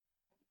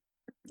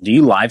Do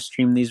you live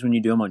stream these when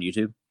you do them on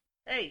YouTube?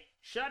 Hey,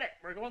 shut it.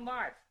 We're going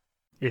live.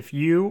 If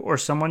you or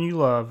someone you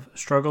love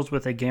struggles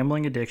with a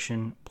gambling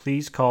addiction,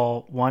 please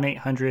call 1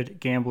 800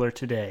 GAMBLER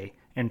today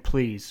and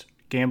please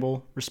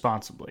gamble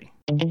responsibly.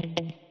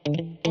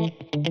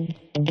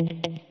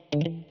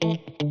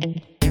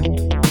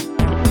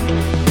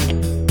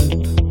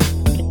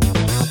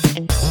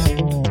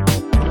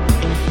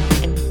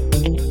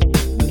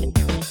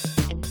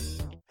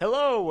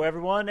 Hello,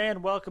 everyone,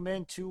 and welcome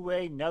into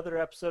another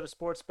episode of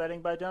Sports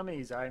Betting by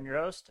Dummies. I'm your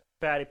host,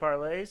 Patty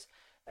Parlays,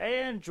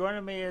 and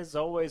joining me as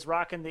always,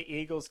 rocking the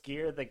Eagles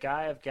gear, the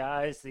guy of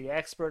guys, the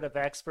expert of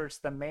experts,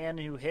 the man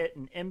who hit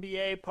an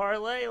NBA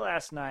parlay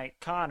last night,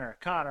 Connor.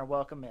 Connor,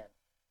 welcome in.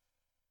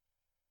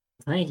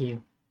 Thank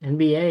you.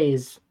 NBA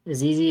is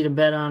as easy to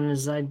bet on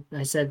as I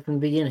said from the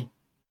beginning.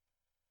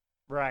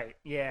 Right,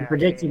 yeah. They're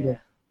predictable.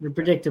 They're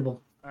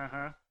predictable.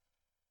 Uh-huh.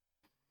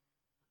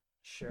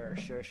 Sure.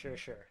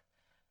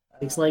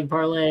 6-leg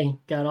parlay,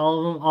 got all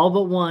of them. All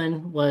but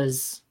one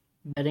was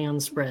betting on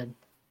the spread.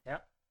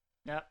 Yep.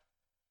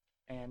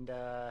 And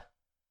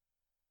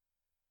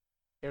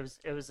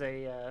it was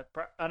a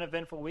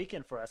uneventful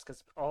weekend for us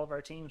because all of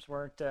our teams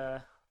weren't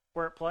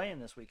playing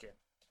this weekend.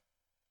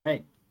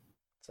 Right.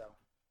 So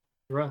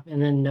Rough.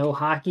 And then no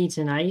hockey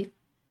tonight.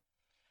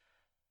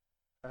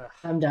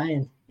 I'm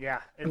dying. Yeah,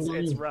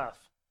 it's rough.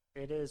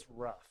 It is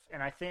rough.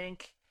 And I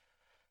think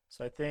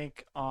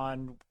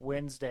on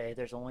Wednesday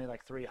there's only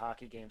like 3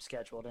 hockey games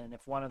scheduled, and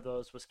if one of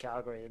those was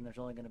Calgary, then there's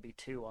only going to be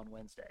 2 on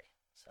Wednesday.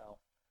 So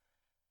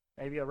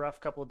maybe a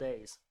rough couple of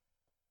days.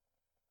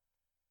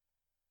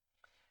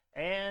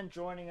 And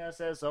joining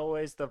us as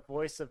always, the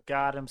voice of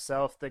God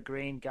himself, the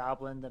Green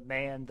Goblin, the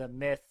man, the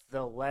myth,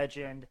 the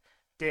legend,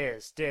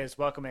 Diz. Diz,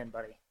 welcome in,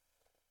 buddy.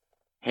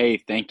 Hey,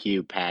 thank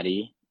you,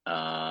 Patty.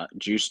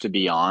 Juiced to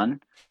be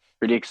on.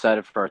 Pretty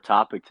excited for our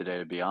topic today,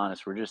 to be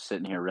honest. We're just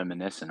sitting here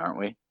reminiscing, aren't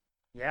we?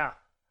 Yeah.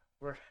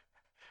 We're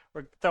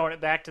throwing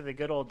it back to the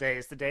good old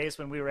days, the days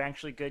when we were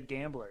actually good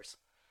gamblers.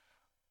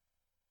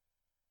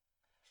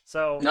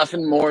 So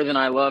nothing more than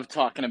I love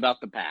talking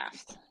about the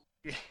past.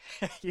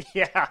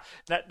 Yeah,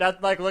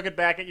 not like looking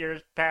back at your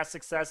past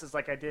successes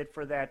like I did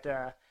for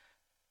that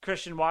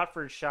Christian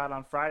Watford shot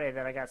on Friday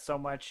that I got so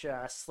much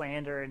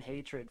slander and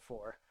hatred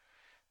for.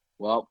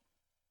 Well,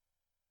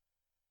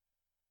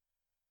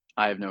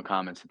 I have no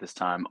comments at this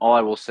time. All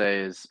I will say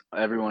is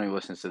everyone who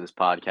listens to this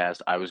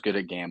podcast, I was good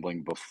at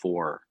gambling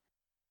before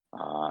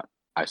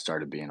I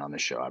started being on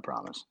this show, I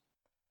promise.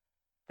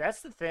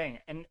 That's the thing.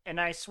 And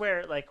I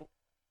swear, like,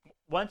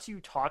 once you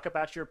talk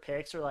about your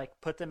picks or like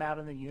put them out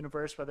in the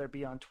universe, whether it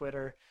be on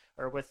Twitter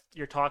or with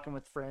you're talking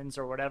with friends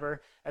or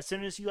whatever, as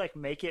soon as you like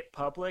make it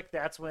public,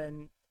 that's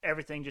when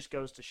everything just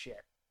goes to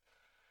shit.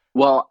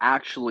 Well,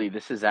 actually,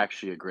 this is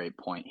actually a great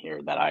point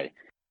here that I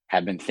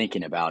have been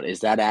thinking about.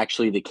 Is that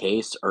actually the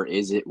case, or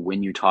is it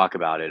when you talk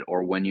about it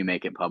or when you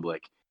make it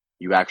public,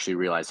 you actually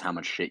realize how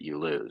much shit you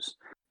lose?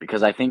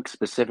 Because I think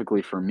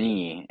specifically for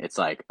me, it's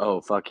like, oh,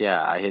 fuck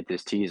yeah, I hit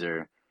this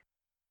teaser.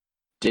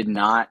 Did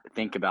not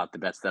think about the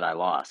bets that I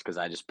lost because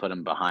I just put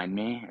them behind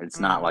me. It's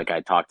not like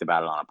I talked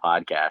about it on a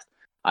podcast.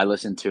 I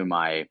listened to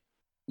my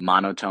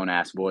monotone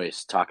ass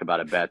voice talk about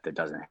a bet that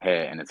doesn't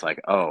hit, and it's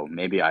like, oh,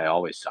 maybe I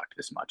always sucked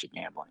this much at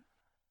gambling.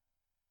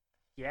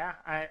 Yeah,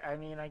 I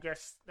mean, I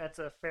guess that's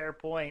a fair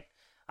point.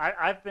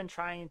 I've been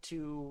trying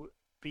to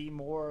be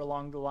more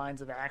along the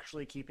lines of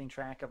actually keeping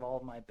track of all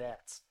of my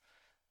bets.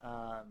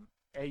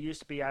 It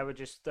used to be I would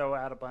just throw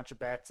out a bunch of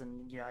bets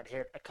and I'd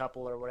hit a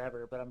couple or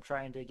whatever, but I'm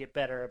trying to get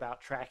better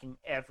about tracking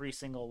every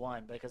single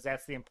one because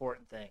that's the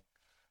important thing.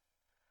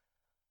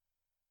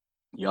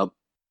 Yup.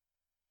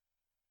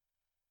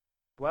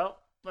 Well,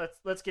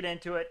 let's get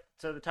into it.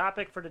 So the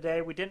topic for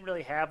today, we didn't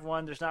really have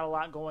one. There's not a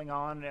lot going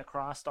on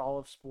across all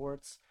of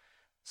sports.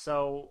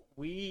 So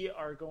we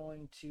are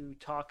going to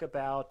talk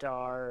about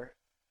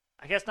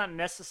I guess not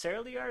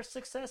necessarily our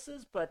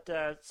successes, but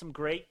some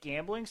great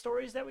gambling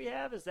stories that we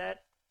have. Does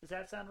that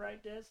sound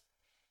right, Diz?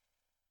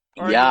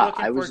 Or are you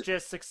looking for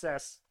just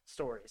success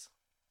stories?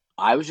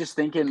 I was just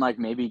thinking like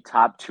maybe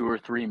top 2 or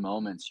 3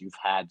 moments you've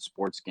had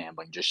sports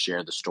gambling. Just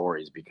share the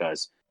stories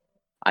because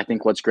I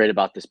think what's great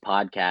about this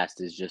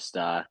podcast is just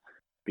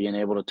being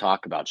able to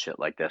talk about shit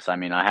like this. I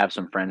mean, I have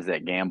some friends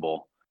that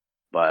gamble,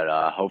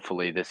 but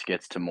hopefully this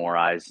gets to more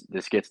eyes.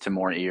 This gets to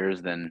more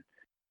ears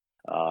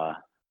uh,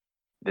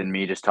 than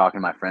me just talking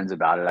to my friends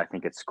about it. I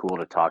think it's cool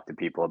to talk to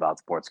people about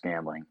sports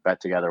gambling.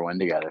 Bet together, win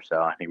together.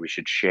 So I think we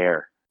should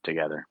share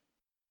together.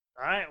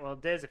 All right. Well,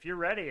 Diz, if you're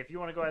ready, if you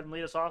want to go ahead and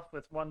lead us off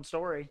with one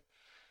story.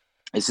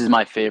 This is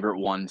my favorite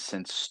one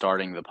since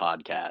starting the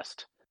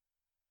podcast.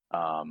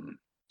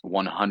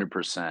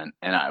 100%.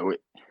 And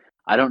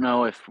I don't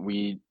know if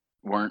we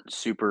weren't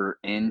super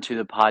into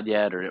the pod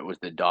yet or it was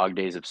the dog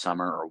days of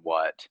summer or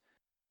what,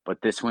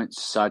 but this went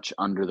such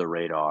under the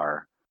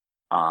radar.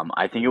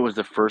 I think it was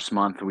the first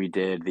month we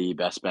did the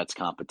best bets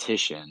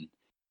competition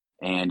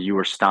and you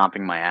were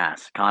stomping my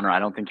ass. Connor, I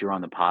don't think you were on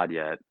the pod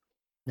yet.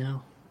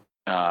 No.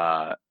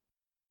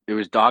 It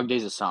was dog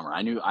days of summer.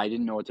 I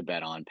didn't know what to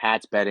bet on.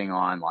 Pat's betting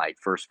on like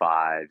first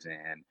fives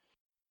and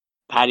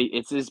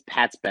Patty,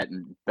 Pat's bread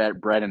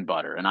and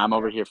butter, and I'm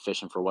over here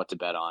fishing for what to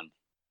bet on.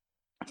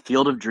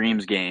 Field of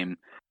Dreams game.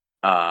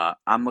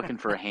 I'm looking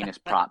for a heinous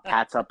prop.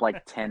 Pat's up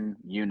like 10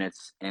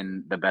 units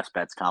in the best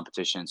bets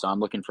competition, so I'm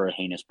looking for a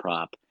heinous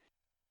prop.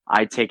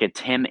 I take a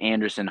Tim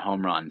Anderson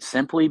home run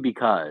simply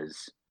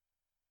because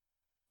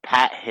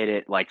Pat hit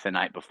it like the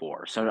night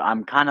before. So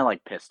I'm kind of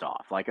like pissed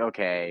off. Like,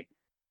 okay,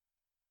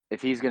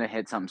 if he's going to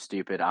hit something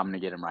stupid, I'm going to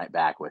get him right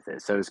back with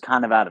it. So it's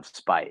kind of out of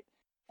spite.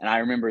 And I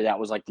remember that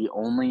was like the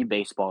only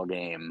baseball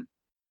game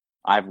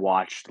I've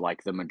watched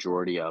like the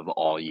majority of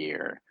all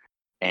year.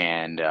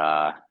 And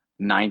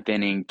ninth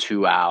inning,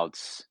 2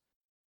 outs.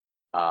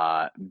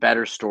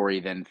 Better story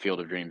than Field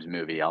of Dreams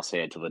movie. I'll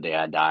say it till the day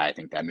I die. I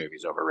think that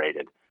movie's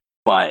overrated.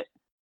 But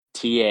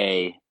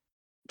Tim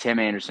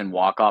Anderson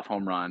walk-off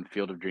home run,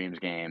 Field of Dreams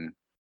game.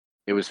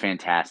 It was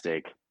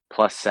fantastic.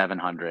 Plus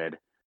 700.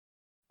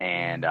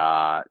 And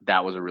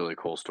that was a really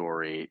cool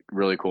story,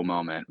 really cool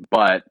moment.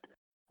 But,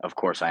 of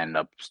course, I ended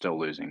up still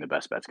losing the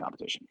best bets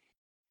competition.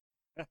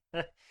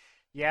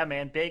 Yeah,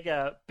 man,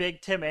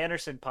 big Tim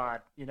Anderson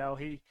pod. You know,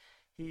 he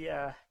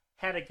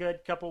had a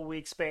good couple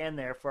week span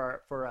there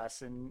for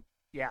us, and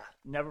yeah,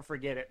 never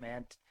forget it,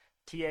 man.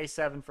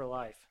 TA7 for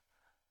life.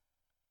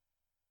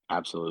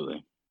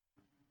 Absolutely.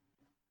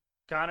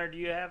 Connor, do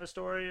you have a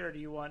story, or do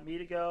you want me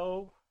to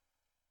go?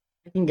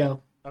 I can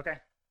go. Okay.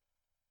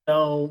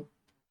 So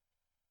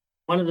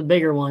one of the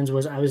bigger ones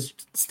was I was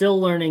still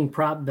learning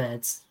prop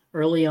bets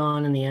early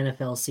on in the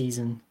NFL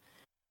season.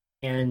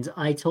 And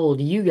I told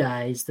you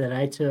guys that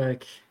I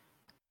took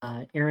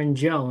Aaron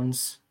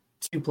Jones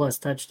 2+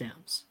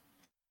 touchdowns.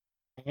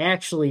 I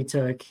actually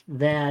took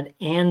that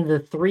and the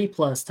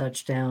 3+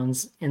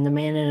 touchdowns, and the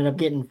man ended up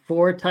getting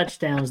 4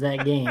 touchdowns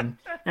that game.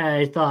 And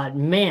I thought,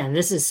 man,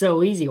 this is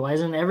so easy. Why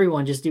doesn't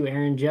everyone just do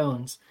Aaron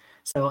Jones?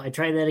 So I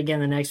tried that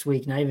again the next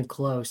week, not even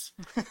close.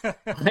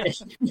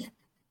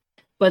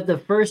 But the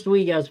first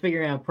week I was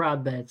figuring out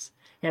prop bets,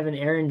 having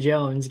Aaron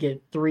Jones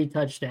get 3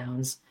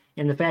 touchdowns,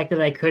 and the fact that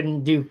I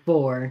couldn't do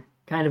 4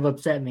 kind of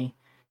upset me.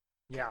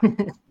 Yeah,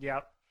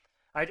 yep.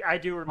 I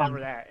do remember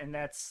that, and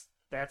that's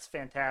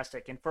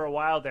fantastic. And for a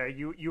while there,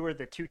 you were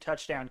the 2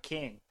 touchdown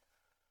king.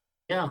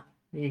 Yeah,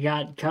 you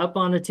got Kupp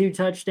on a 2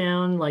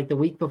 touchdown like the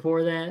week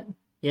before that.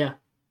 Yeah,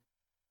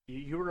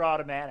 you were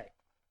automatic.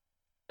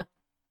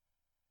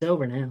 It's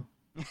over now.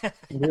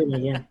 Do it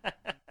again.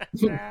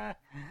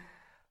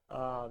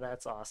 Oh,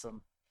 that's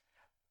awesome.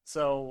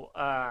 So,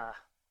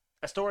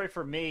 a story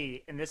for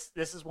me, and this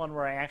is one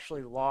where I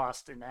actually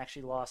lost, and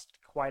actually lost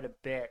quite a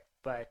bit,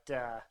 but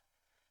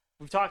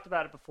we've talked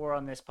about it before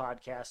on this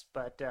podcast,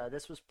 but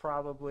this was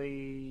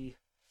probably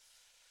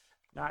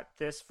not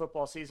this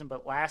football season,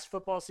 but last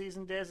football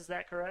season, Diz, is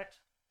that correct?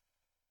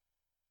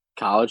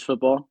 College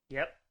football?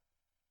 Yep.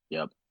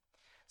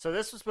 So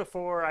this was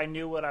before I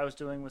knew what I was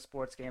doing with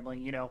sports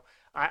gambling. You know,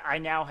 I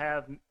now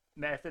have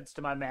methods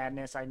to my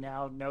madness. I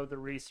now know the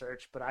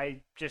research, but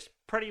I just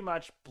pretty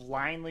much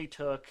blindly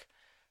took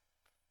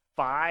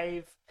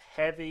 5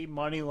 heavy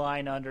money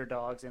line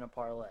underdogs in a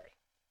parlay.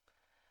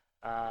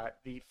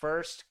 The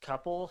first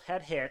couple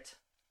had hit,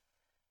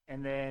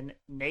 and then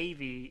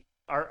Navy,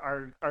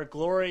 our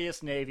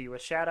glorious Navy,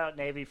 was shout out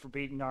Navy for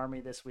beating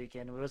Army this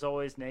weekend. It was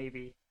always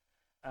Navy.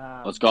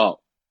 Let's go.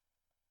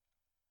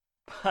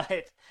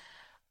 But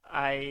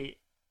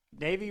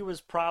Navy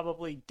was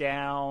probably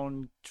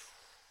down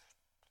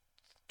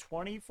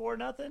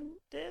 24-0,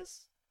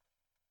 Diz?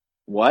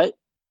 What?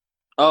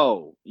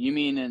 Oh, you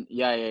mean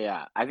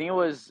yeah. I thought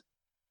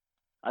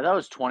it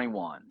was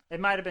 21. It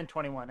might have been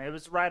 21. It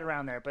was right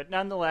around there, but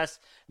nonetheless,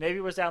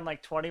 Navy was down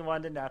like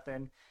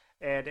 21-0,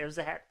 and it was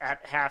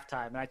at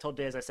halftime. And I told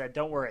Diz, I said,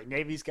 "Don't worry,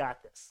 Navy's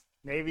got this.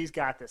 Navy's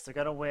got this. They're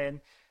gonna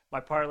win.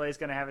 My parlay is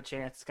gonna have a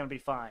chance. It's gonna be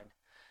fine."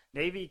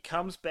 Navy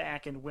comes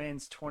back and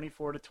wins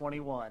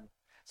 24-21.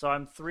 So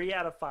I'm 3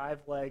 out of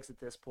 5 legs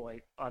at this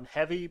point on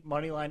heavy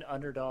moneyline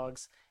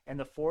underdogs, and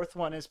the 4th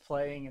one is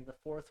playing, and the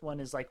 4th one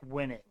is like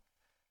winning,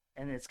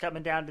 and it's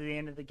coming down to the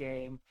end of the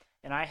game,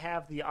 and I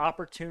have the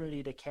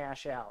opportunity to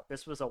cash out.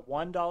 This was a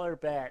 $1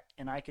 bet,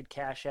 and I could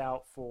cash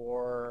out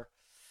for,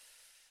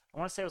 I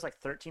want to say it was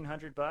like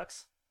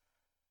 $1,300.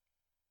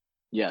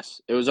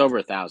 Yes, it was over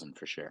 1,000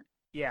 for sure.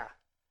 Yeah,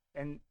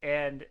 and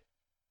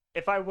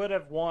if I would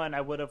have won,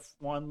 I would have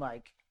won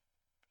like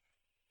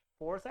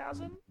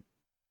 4,000.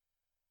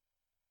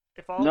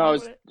 If all No,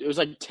 it was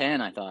like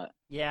 10, I thought.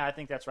 Yeah, I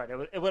think that's right.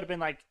 It would have been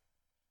like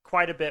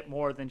quite a bit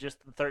more than just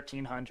the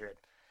 1,300.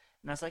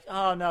 And I was like,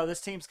 oh no, this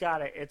team's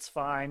got it. It's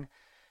fine.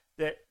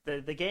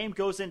 The game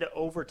goes into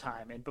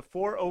overtime, and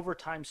before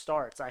overtime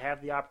starts, I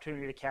have the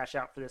opportunity to cash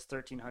out for this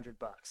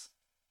 $1,300.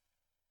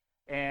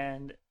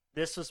 And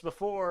this was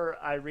before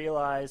I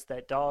realized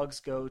that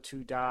dogs go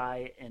to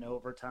die in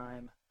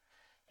overtime.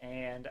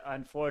 And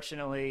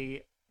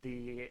unfortunately,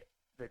 the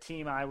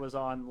team I was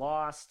on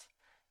lost,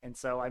 and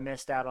so I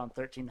missed out on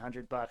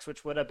 $1,300,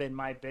 which would have been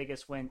my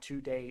biggest win to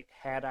date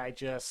had I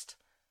just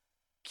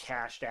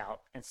cashed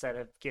out instead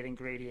of getting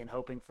greedy and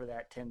hoping for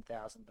that $10,000.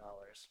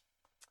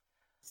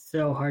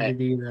 So hard to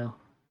do, though.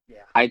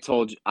 Yeah. I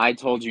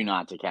told you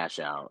not to cash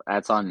out.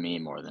 That's on me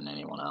more than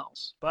anyone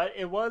else. But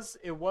it was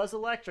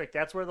electric.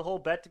 That's where the whole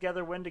bet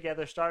together, win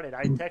together started.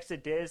 I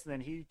texted Diz, and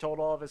then he told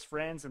all of his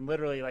friends, and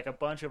literally like a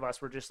bunch of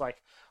us were just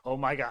like, "Oh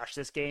my gosh,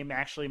 this game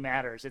actually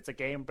matters. It's a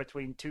game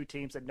between two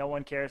teams that no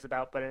one cares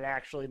about, but it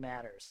actually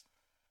matters."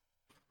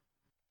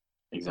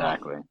 Oh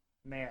Exactly.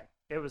 man,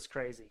 it was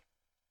crazy.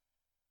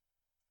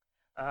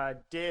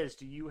 Diz,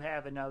 do you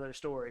have another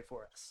story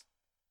for us?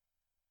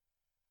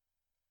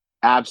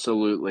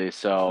 Absolutely.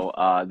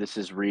 So this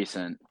is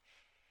recent.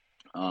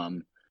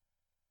 Um,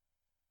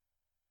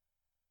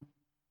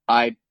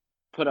 I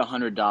put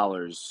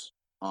 $100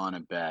 on a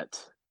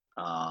bet.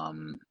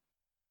 Um,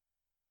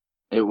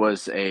 it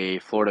was a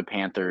Florida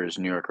Panthers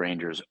New York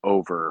Rangers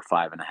over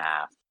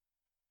 5.5,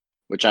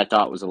 which I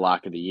thought was a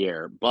lock of the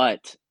year.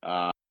 But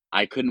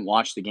I couldn't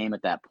watch the game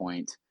at that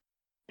point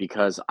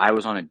because I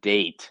was on a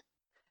date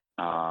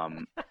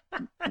um,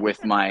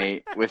 with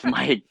my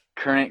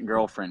current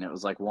girlfriend. It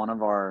was like one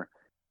of our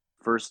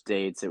first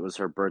dates. It was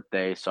her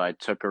birthday, so I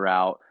took her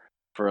out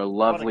for a What a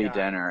lovely guy!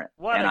 dinner,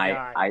 What and a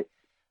I guy!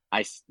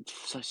 I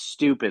so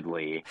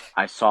stupidly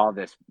I saw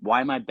this.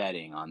 Why am I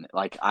betting on it?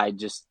 Like I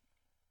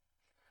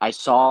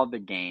saw the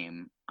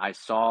game. I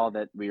saw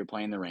that we were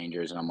playing the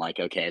Rangers, and I'm like,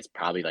 okay, it's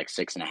probably like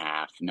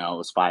 6.5. No, it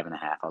was 5.5.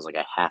 I was like,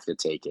 I have to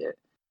take it.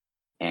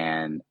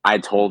 And I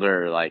told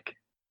her like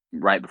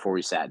right before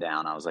we sat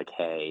down, I was like,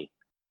 hey,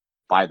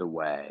 by the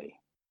way,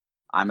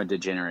 I'm a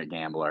degenerate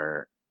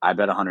gambler. I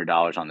bet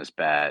 $100 on this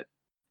bet.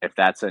 If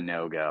that's a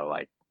no go,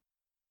 like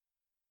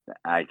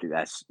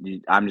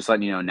I'm just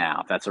letting you know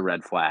now. If that's a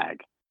red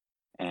flag,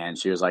 and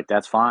she was like,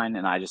 "That's fine."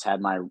 And I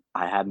had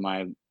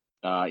my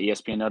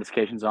ESPN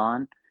notifications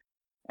on,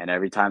 and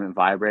every time it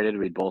vibrated,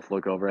 we'd both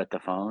look over at the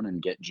phone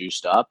and get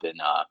juiced up, and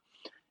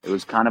it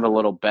was kind of a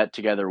little bet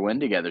together, win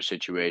together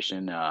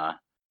situation.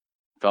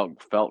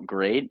 Felt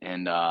great,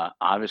 and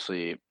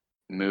obviously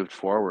moved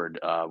forward.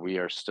 We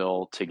are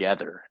still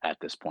together at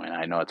this point.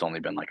 I know it's only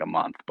been like a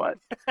month, but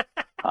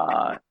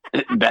uh,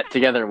 bet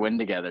together, win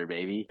together,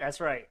 baby.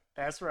 That's right.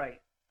 That's right.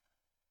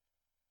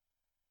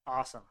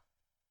 Awesome.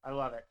 I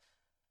love it.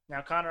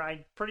 Now, Connor,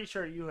 I'm pretty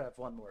sure you have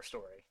one more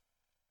story.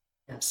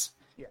 Yes.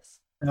 Yes.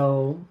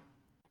 So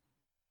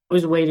I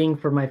was waiting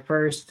for my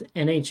first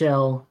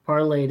NHL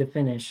parlay to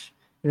finish.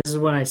 This is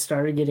when I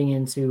started getting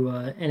into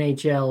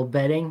NHL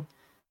betting.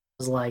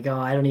 I was like, oh,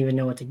 I don't even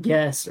know what to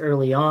guess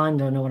early on.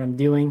 Don't know what I'm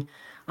doing.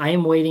 I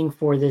am waiting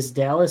for this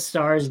Dallas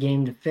Stars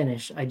game to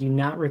finish. I do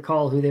not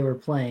recall who they were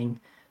playing,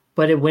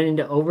 but it went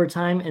into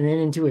overtime and then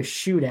into a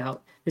shootout.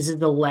 This is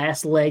the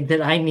last leg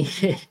that I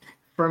needed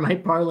for my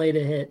parlay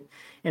to hit.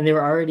 And there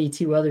were already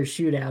two other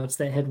shootouts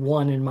that had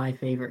won in my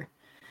favor.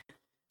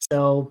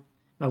 So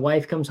my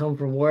wife comes home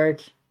from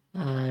work,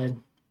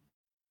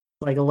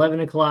 like 11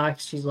 o'clock.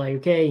 She's like,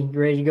 okay, you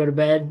ready to go to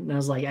bed? And I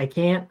was like, I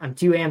can't. I'm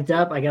too amped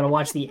up. I got to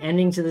watch the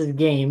ending to this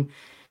game.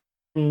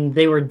 And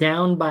they were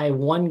down by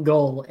 1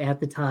 goal at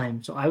the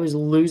time. So I was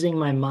losing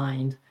my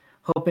mind,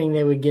 hoping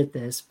they would get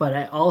this. But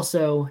I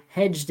also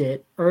hedged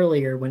it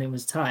earlier when it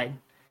was tied.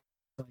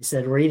 So I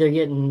said, we're either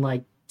getting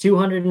like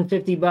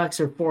 $250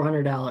 or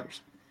 $400.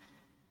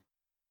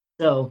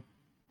 So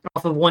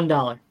off of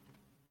 $1.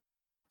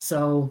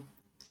 So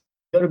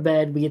go to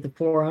bed, we get the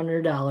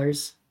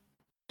 $400.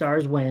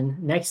 Stars win.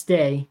 Next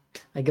day,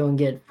 I go and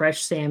get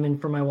fresh salmon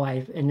for my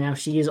wife, and now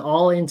she is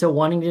all into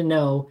wanting to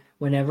know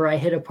whenever I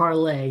hit a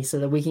parlay so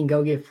that we can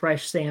go get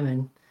fresh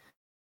salmon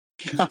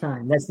each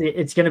time.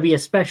 It's going to be a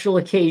special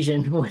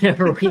occasion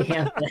whenever we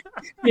have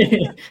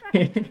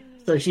that.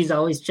 So she's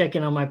always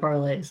checking on my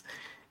parlays.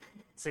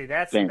 See,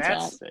 that's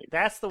Fantastic.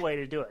 that's the way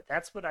to do it.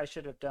 That's what I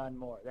should have done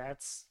more.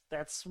 That's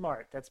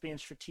smart. That's being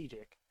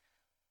strategic.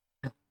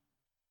 To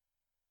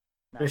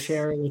Nice.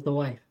 share it with the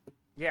wife.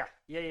 Yeah,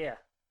 yeah, yeah.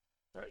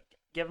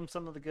 Give them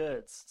some of the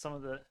goods, some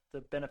of the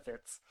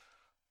benefits.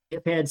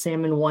 I've had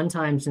salmon one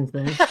time since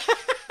then.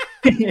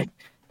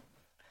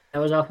 That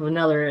was off of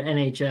another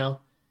NHL.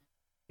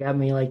 Got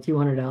me like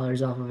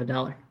 $200 off of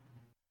 $1.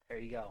 There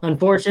you go.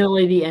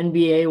 Unfortunately, the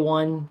NBA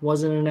one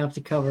wasn't enough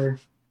to cover.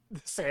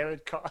 The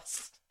salmon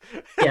cost.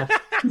 Yeah,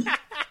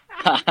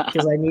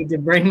 because I need to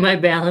bring my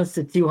balance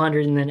to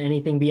 200, and then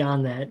anything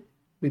beyond that,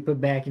 we put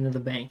back into the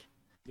bank.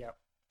 Yep,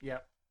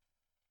 yep.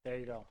 There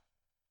you go.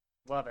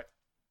 Love it,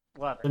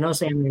 love So it. no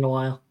salmon in a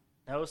while.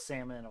 No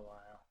salmon in a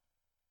while.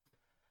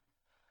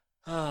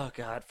 Oh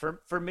God,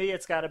 for me,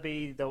 it's got to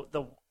be the.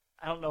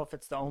 I don't know if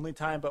it's the only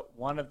time, but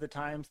one of the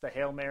times the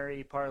Hail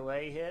Mary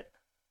parlay hit.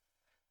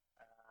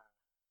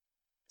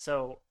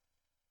 So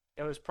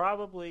it was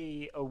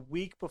probably a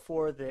week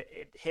before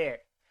it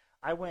hit.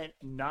 I went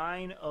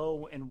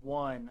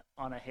 9-0-1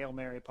 on a Hail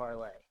Mary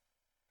parlay.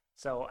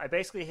 So I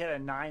basically hit a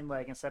 9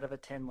 leg instead of a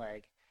 10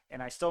 leg,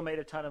 and I still made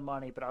a ton of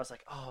money. But I was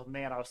like, oh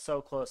man, I was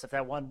so close. If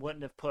that one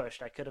wouldn't have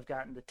pushed, I could have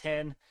gotten to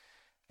 10.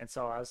 And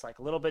so I was like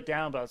a little bit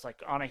down, but I was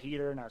like on a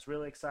heater, and I was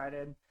really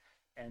excited.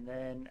 And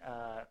then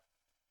I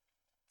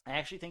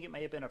actually think it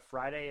may have been a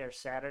Friday or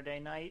Saturday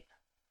night.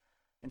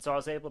 And so I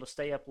was able to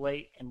stay up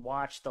late and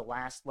watch the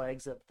last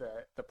legs of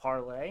the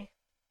parlay.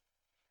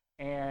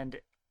 And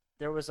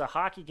there was a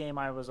hockey game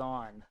I was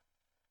on.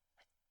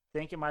 I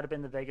think it might have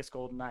been the Vegas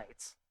Golden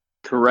Knights.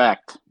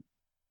 Correct.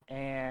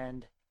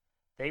 And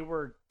they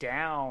were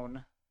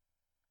down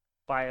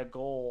by a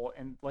goal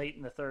and late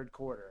in the third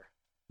quarter.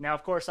 Now,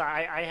 of course,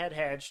 I had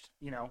hedged,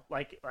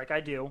 like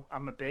I do.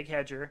 I'm a big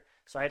hedger,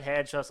 so I had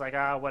hedged. So I was like,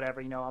 whatever,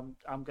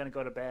 I'm gonna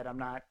go to bed. I'm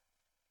not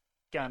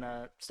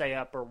gonna stay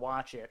up or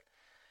watch it.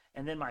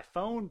 And then my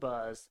phone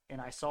buzzed, and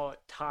I saw it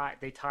tie.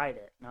 They tied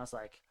it, and I was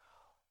like,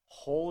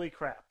 holy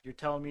crap! You're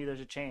telling me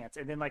there's a chance?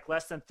 And then, like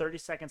less than 30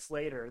 seconds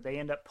later, they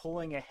end up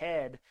pulling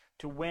ahead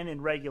to win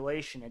in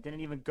regulation. It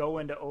didn't even go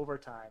into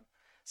overtime.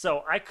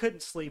 So I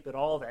couldn't sleep at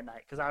all that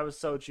night because I was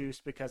so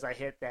juiced because I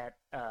hit that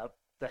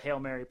the Hail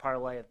Mary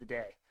parlay of the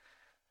day.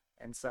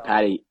 And so,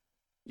 Patty,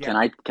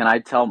 yeah, can I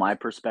tell my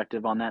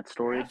perspective on that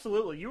story?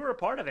 absolutely, you were a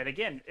part of it.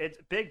 Again, it's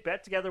big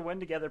bet together, win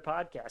together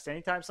podcast.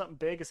 Anytime something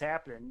big is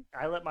happening,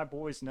 I let my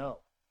boys know.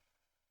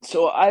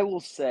 So I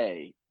will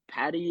say,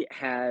 Patty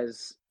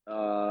has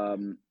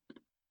these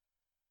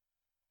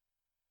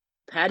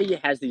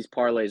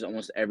parlays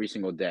almost every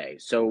single day.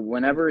 So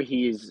whenever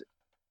he's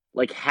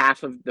like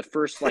half of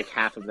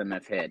them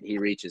have hit, he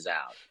reaches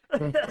out.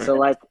 So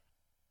like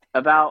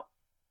about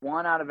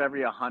 1 out of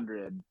every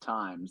 100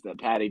 times that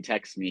Patty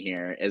texts me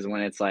here is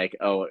when it's like,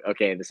 oh,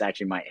 okay, this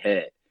actually might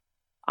hit.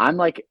 I'm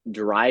like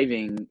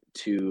driving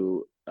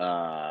to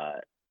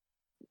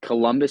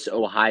Columbus,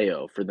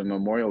 Ohio for the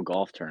Memorial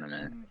Golf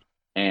Tournament.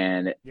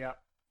 And Yeah.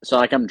 so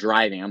like I'm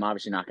driving, I'm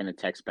obviously not going to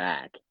text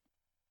back.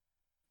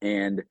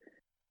 And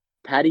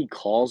Patty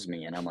calls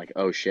me and I'm like,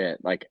 oh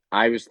shit. Like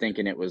I was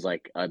thinking it was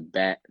like a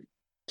bet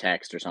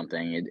text or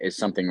something. Is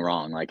something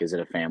wrong? Like, is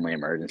it a family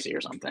emergency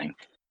or something?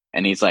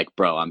 And he's like,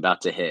 bro, I'm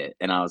about to hit.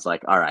 And I was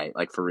like, all right,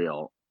 like for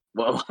real.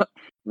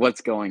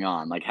 What's going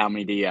on? Like, how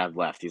many do you have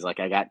left? He's like,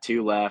 I got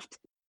 2 left.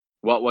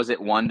 What was it?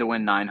 1 to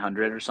win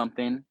 900 or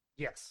something?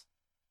 Yes.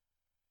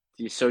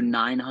 So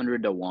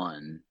 900 to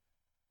 1.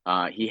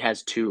 He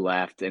has 2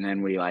 left, and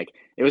then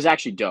it was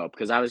actually dope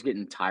because I was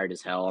getting tired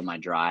as hell on my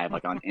drive,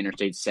 like on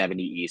Interstate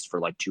 70 East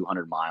for like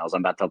 200 miles.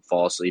 I'm about to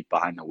fall asleep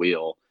behind the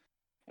wheel,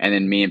 and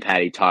then me and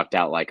Patty talked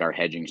out like our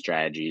hedging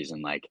strategies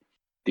and like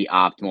the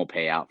optimal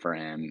payout for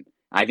him.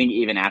 I think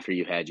even after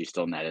you hedge, you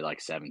still netted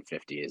like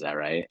 750. Is that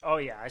right? Oh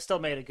yeah, I still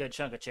made a good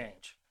chunk of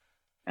change.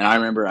 And I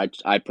remember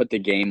I put the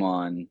game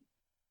on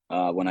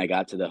when I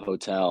got to the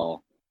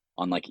hotel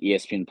on like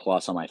ESPN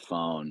Plus on my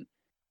phone,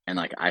 and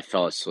like I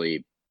fell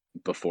asleep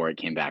before it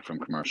came back from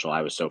commercial.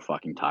 I was so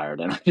fucking tired,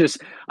 and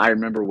I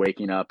remember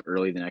waking up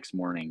early the next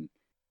morning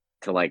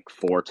to like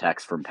 4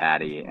 texts from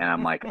Patty, and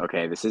I'm like,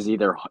 okay, this is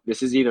either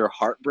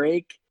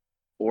heartbreak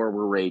or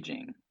we're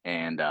raging,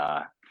 and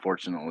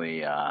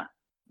fortunately,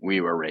 we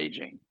were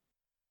raging,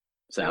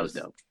 so that was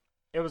dope.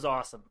 It was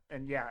awesome,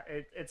 and yeah,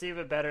 it's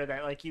even better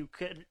that like you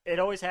could. It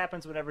always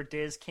happens whenever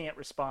Diz can't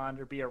respond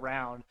or be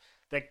around.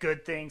 That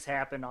good things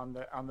happen on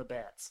the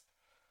bets.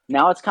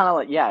 Now it's kind of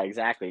like, yeah,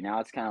 exactly. Now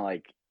it's kind of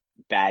like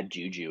bad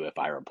juju if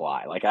I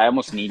reply. Like I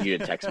almost need you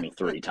to text me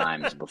 3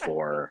 times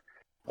before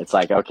it's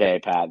like, okay,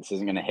 Pat, this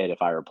isn't gonna hit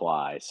if I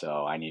reply,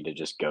 so I need to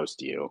just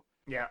ghost you.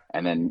 Yeah.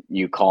 And then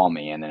you call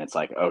me, and then it's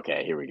like,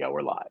 okay, here we go,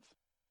 we're live.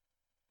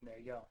 There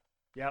you go.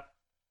 Yep.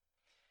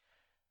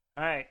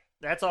 All right,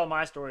 that's all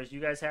my stories. You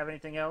guys have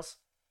anything else?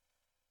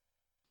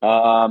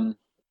 One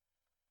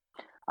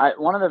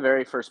of the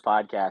very first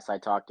podcasts I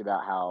talked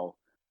about how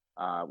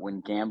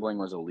when gambling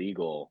was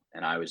illegal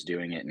and I was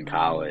doing it in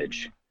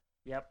college.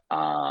 Yep.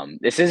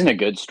 This isn't a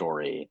good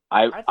story.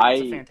 I think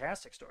it's a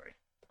fantastic story.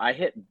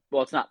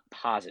 It's not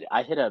positive.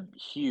 I hit a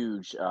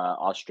huge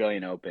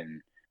Australian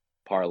Open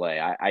parlay.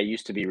 I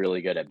used to be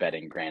really good at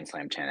betting Grand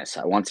Slam tennis.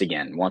 Once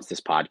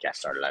this podcast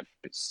started, I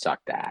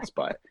sucked ass,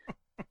 but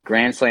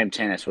Grand Slam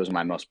tennis was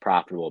my most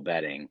profitable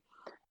betting.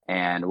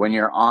 And when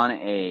you're on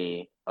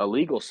a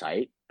legal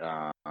site,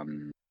 I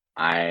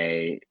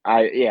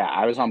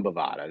was on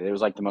Bovada. It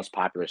was like the most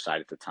popular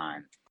site at the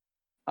time.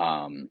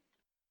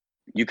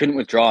 You couldn't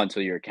withdraw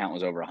until your account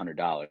was over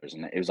 $100,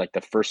 and it was like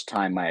the first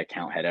time my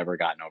account had ever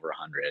gotten over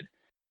 100.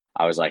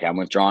 I was like, I'm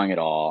withdrawing it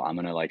all. I'm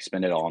gonna like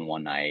spend it all in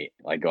one night,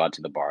 like go out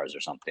to the bars or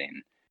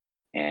something.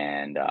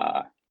 And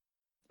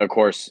of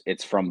course,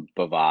 it's from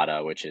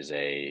Bovada, which is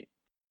a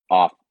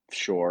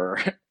offshore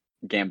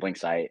gambling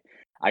site.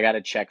 I got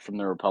a check from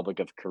the Republic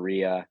of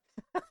Korea.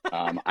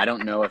 I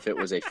don't know if it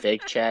was a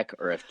fake check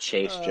or if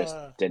Chase just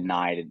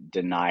denied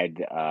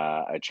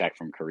a check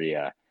from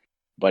Korea,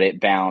 but it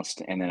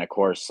bounced. And then of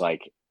course,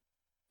 like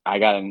I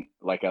got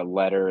a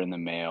letter in the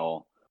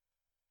mail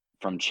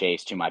from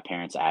Chase to my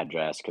parents'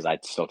 address because I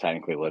still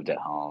technically lived at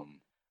home.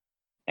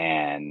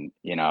 And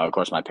of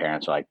course, my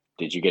parents were like,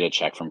 "Did you get a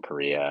check from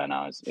Korea?" And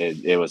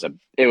it was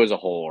a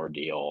whole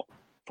ordeal.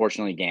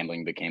 Fortunately,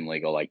 gambling became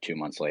legal like 2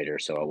 months later,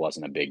 so it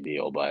wasn't a big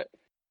deal. But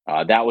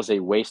that was a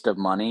waste of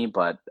money,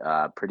 but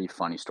pretty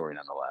funny story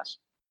nonetheless.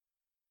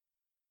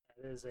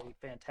 It is a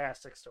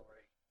fantastic story.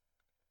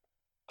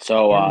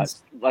 So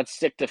let's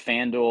stick to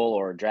FanDuel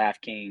or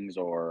DraftKings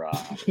or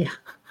yeah.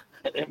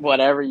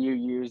 whatever you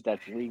use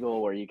that's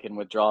legal where you can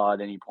withdraw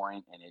at any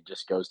point and it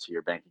just goes to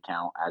your bank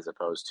account as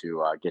opposed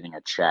to getting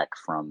a check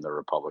from the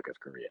Republic of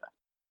Korea.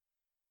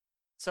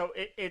 So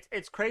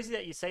it's crazy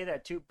that you say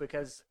that too,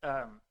 because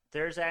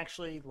there's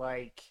actually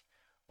like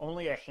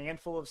only a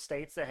handful of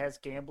states that has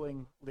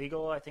gambling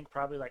legal. I think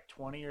probably like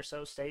 20 or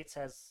so states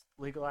has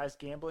legalized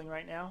gambling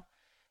right now.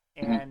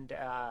 Mhm. And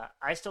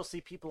I still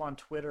see people on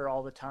Twitter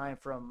all the time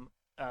from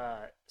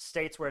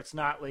states where it's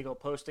not legal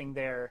posting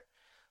their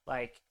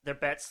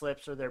bet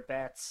slips or their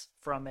bets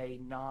from a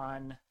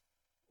non-legal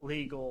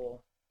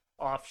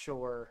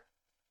offshore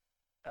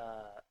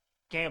uh,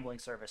 gambling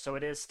service. So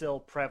it is still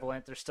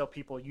prevalent. There's still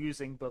people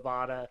using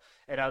Bovada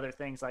and other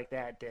things like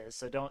that, Diz.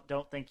 So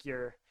don't think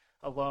you're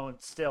alone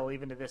still,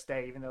 even to this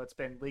day, even though it's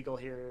been legal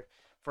here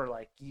for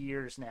like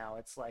years now.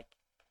 It's like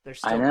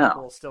there's I still know.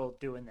 people still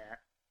doing that.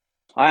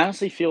 I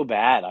honestly feel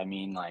bad. I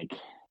mean, like,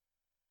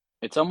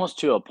 it's almost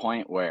to a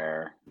point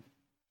where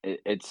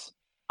it's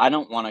I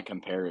don't want to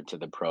compare it to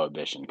the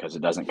prohibition because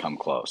it doesn't come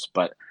close.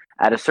 But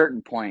at a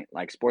certain point,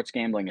 like sports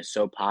gambling is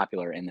so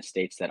popular in the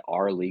states that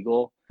are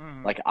legal.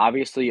 Mm-hmm. Like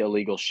obviously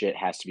illegal shit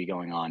has to be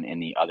going on in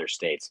the other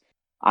states.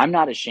 I'm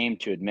not ashamed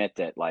to admit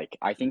that like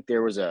I think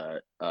there was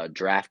a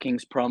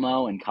DraftKings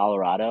promo in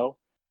Colorado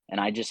and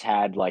I just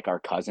had like our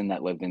cousin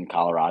that lived in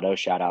Colorado,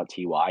 shout out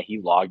TY, he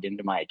logged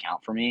into my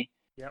account for me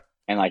Yep.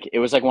 and like it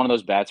was like one of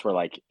those bets where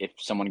like if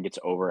someone gets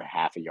over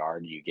half a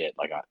yard, you get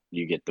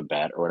the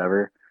bet or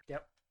whatever.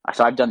 Yep.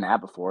 So I've done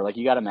that before. Like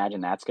you got to imagine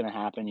that's going to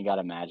happen. You got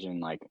to imagine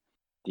like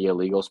the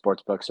illegal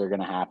sports books are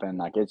going to happen.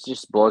 Like it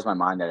just blows my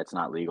mind that it's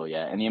not legal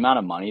yet, and the amount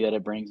of money that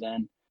it brings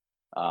in.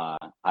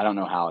 I don't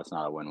know how it's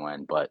not a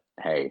win-win, but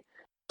hey,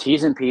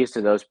 T's and P's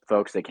to those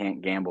folks that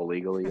can't gamble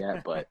legally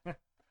yet. But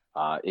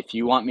if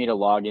you want me to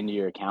log into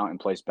your account and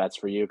place bets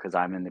for you because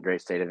I'm in the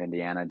great state of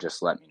Indiana,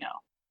 just let me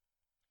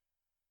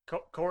know.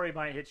 Corey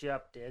might hit you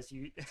up, Diz.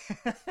 You.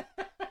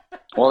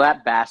 Well,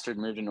 that bastard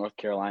moved to North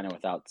Carolina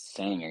without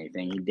saying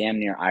anything. He damn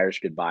near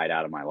Irish goodbye'd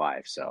out of my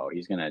life, so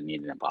he's gonna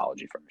need an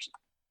apology first.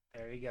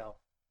 There you go.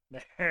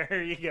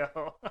 There you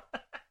go.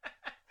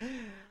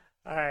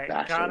 All right,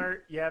 Bastard.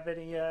 Connor, you have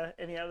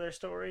any other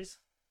stories?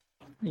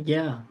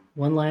 Yeah,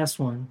 one last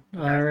one.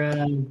 Our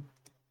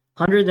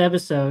 100th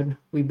episode,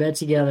 we bet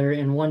together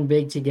and won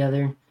big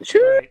together.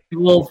 Right. We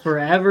will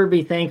forever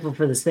be thankful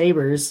for the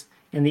Sabres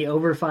and the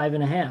over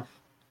 5.5.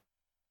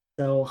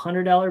 So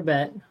 $100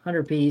 bet,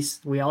 100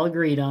 piece, we all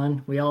agreed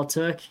on, we all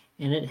took,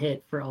 and it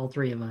hit for all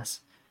three of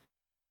us.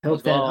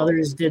 Hope that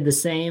others did the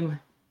same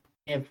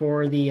and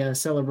for the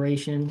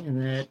celebration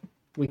and that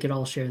we could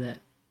all share that.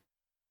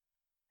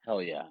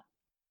 Hell yeah.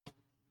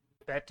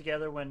 Bet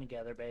together, win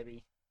together,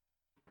 baby.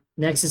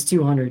 Next is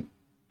 200.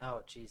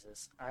 Oh,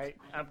 Jesus. I'm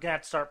going to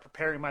have to start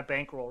preparing my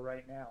bankroll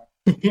right now.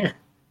 Yeah.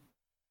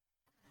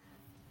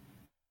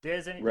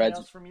 Diz, anything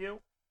else from you?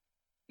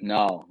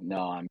 No,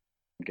 I'm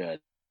good.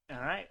 All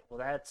right. Well,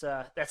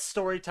 that's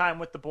story time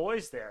with the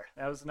boys there.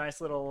 That was a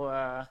nice little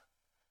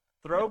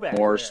throwback.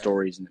 More there.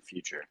 stories in the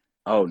future.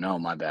 Oh, no,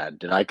 my bad.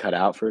 Did I cut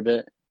out for a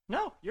bit?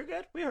 No, you're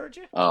good. We heard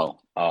you. Oh,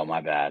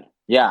 my bad.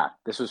 Yeah,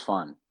 this was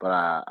fun. But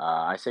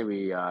I say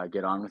we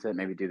get on with it.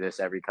 Maybe do this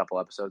every couple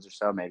episodes or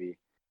so. Maybe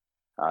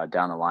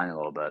down the line a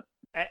little bit.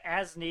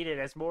 As needed,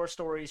 as more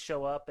stories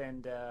show up,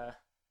 and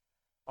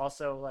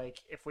also like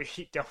if we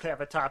don't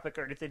have a topic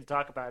or anything to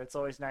talk about, it's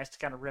always nice to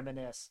kind of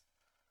reminisce.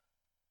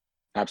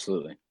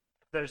 Absolutely.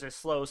 There's a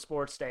slow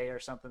sports day or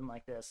something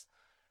like this.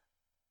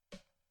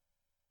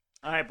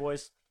 All right,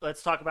 boys.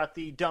 Let's talk about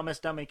the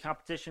dumbest dummy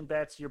competition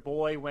bets. Your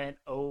boy went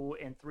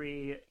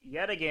 0-3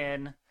 yet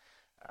again.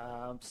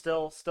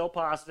 Still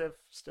positive.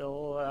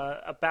 Still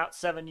about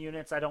 7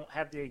 units. I don't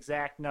have the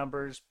exact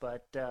numbers,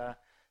 but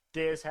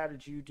Diz, how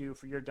did you do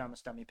for your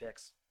dumbest dummy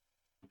picks?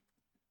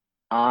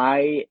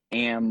 I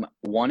am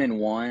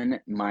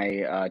 1-1.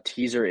 My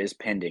teaser is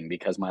pending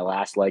because my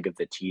last leg of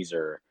the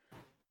teaser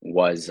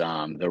was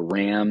the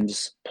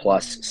Rams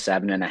plus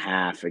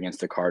 7.5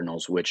 against the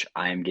Cardinals, which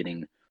I am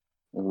getting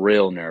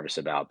real nervous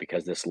about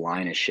because this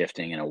line is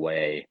shifting in a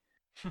way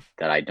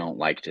that I don't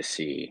like to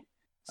see.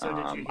 So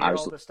did you hear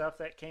all the stuff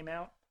that came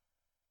out?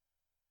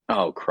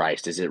 Oh,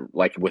 Christ. Is it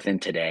like within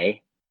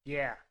today?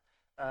 Yeah.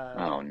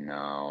 Oh,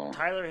 no.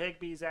 Tyler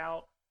Higbee's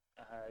out.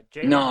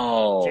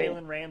 No.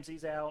 Jalen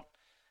Ramsey's out.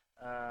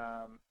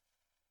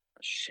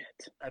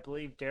 Shit. I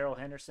believe Darrell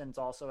Henderson's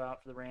also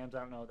out for the Rams. I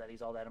don't know that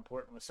he's all that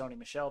important with Sony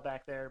Michel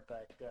back there,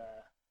 but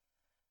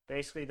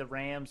basically the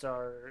Rams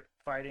are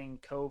fighting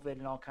COVID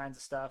and all kinds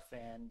of stuff,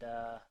 and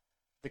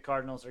the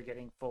Cardinals are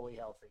getting fully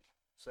healthy.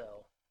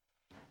 So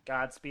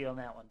Godspeed on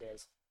that one,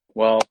 Diz.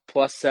 Well,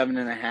 plus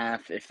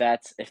 7.5. If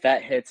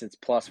that hits, it's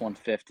plus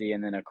 150,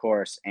 and then of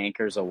course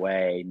anchors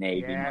away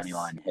Navy money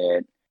line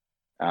hit.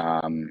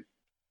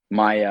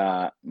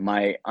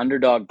 My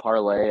underdog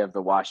parlay of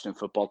the Washington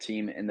football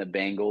team and the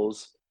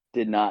Bengals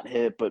did not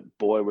hit, but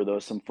boy, were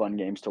those some fun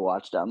games to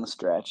watch down the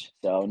stretch.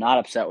 So not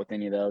upset with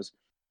any of those.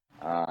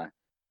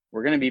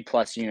 We're going to be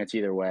plus units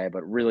either way,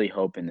 but really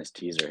hoping this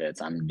teaser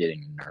hits. I'm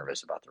getting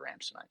nervous about the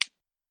Rams tonight.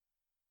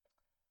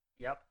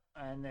 Yep.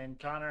 And then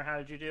Connor, how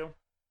did you do?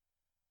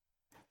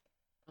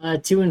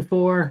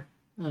 2-4.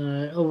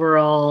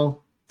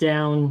 Overall,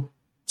 down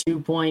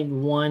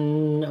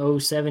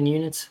 2.107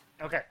 units.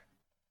 Okay.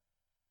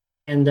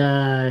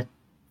 And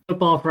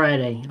Football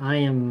Friday, I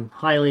am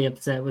highly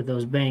upset with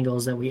those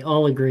Bengals that we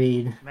all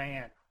agreed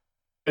Man.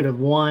 could have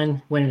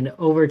won, went into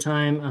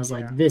overtime. I was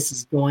like, this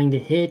is going to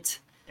hit.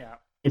 Yeah.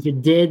 If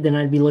it did, then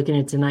I'd be looking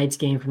at tonight's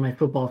game for my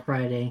Football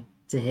Friday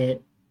to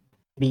hit,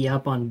 be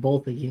up on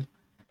both of you.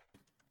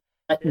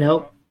 But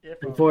nope,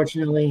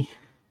 unfortunately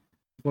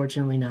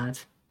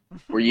not.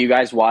 Were you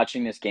guys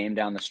watching this game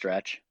down the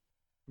stretch?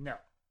 No.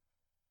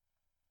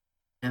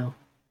 No.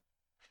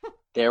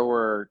 There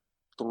were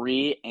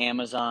 3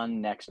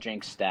 Amazon Next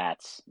Gen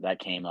stats that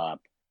came up.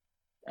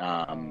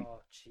 Oh,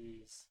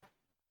 jeez.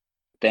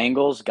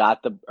 Bengals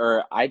got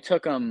I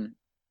took them.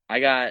 I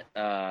got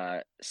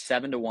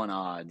 7-1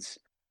 odds.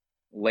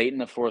 Late in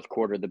the fourth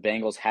quarter, the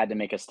Bengals had to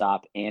make a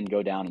stop and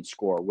go down and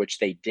score, which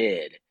they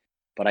did.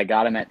 But I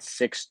got them at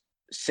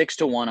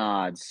 6-1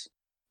 odds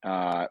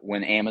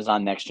when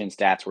Amazon Next Gen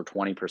stats were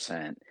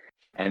 20%.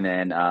 And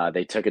then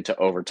they took it to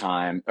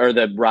overtime, or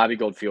the Robbie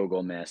Gould field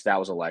goal miss. That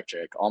was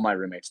electric. All my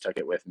roommates took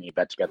it with me.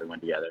 Bet together, win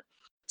together.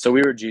 So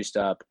we were juiced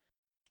up,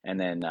 and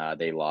then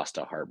they lost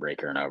a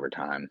heartbreaker in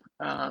overtime.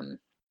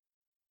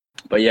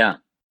 But yeah,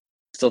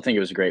 still think it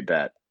was a great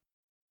bet.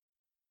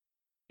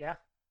 Yeah,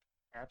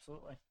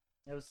 absolutely.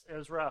 It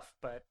was rough,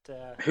 but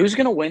who's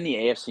gonna win the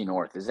AFC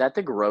North? Is that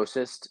the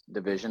grossest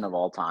division of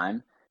all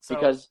time?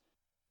 Because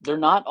they're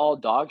not all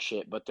dog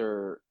shit, but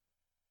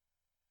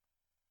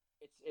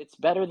it's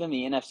better than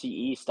the NFC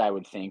East, I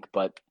would think,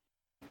 but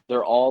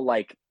they're all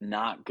like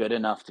not good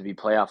enough to be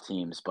playoff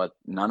teams, but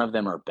none of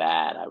them are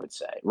bad, I would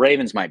say.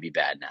 Ravens might be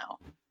bad now,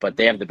 but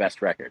they have the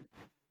best record.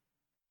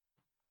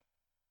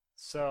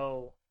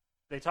 So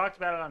they talked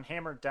about it on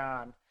Hammer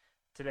Don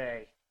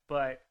today,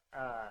 but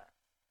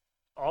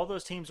all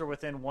those teams are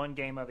within 1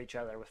 game of each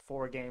other with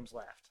 4 games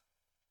left.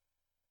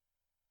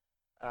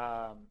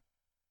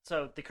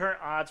 So the current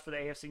odds for the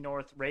AFC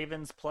North: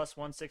 Ravens plus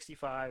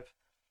 165,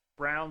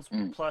 Browns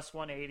plus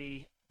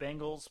 180,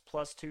 Bengals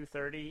plus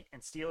 230,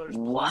 and Steelers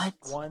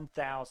plus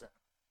 1,000.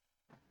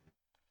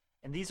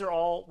 And these are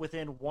all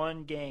within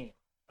 1 game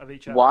of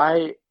each other.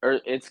 Why? Or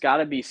it's got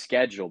to be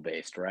schedule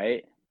based,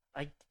 right?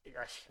 I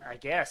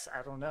guess.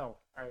 I don't know.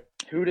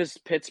 Who does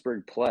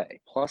Pittsburgh play?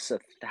 Plus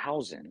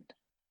 1,000.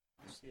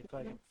 See if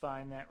I can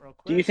find that real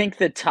quick. Do you think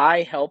the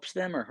tie helps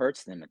them or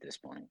hurts them at this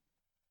point?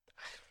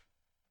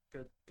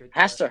 Good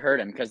Has to hurt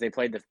them because they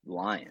played the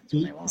Lions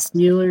when they lost.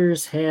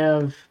 Steelers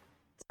have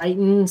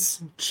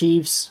Titans,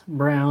 Chiefs,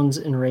 Browns,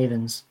 and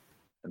Ravens.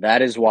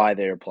 That is why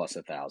they're plus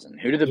 1,000.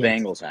 Who do the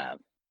Bengals have?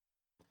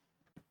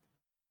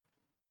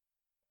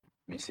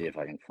 Let me see if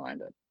I can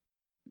find it.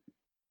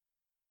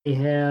 They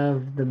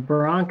have the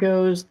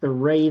Broncos, the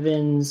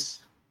Ravens,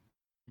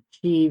 the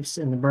Chiefs,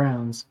 and the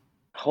Browns.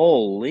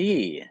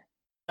 Holy.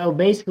 So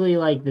basically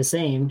like the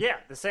same. Yeah,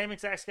 the same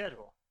exact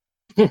schedule.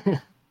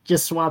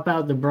 Just swap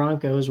out the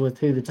Broncos with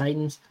who? The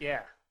Titans?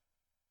 Yeah.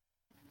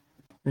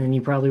 And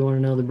you probably want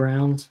to know the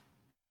Browns.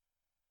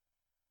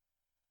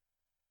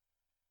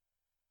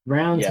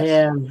 Browns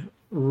have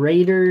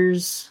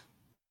Raiders,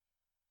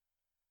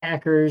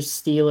 Packers,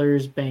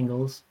 Steelers,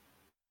 Bengals.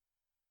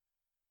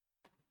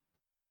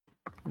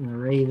 And the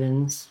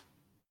Ravens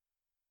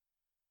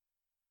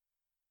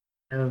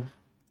have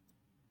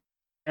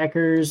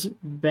Packers,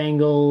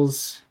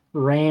 Bengals,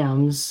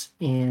 Rams,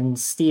 and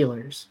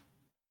Steelers.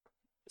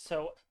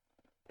 So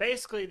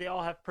basically they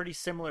all have pretty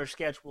similar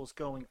schedules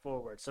going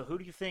forward. So who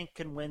do you think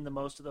can win the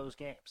most of those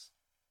games?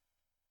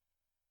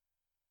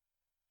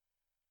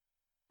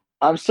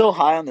 I'm still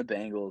high on the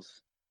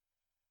Bengals.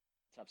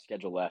 Tough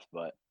schedule left,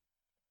 but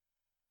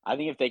I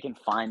think if they can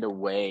find a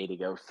way to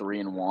go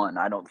 3-1,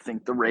 I don't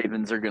think the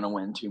Ravens are going to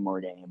win 2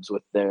 more games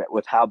with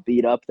how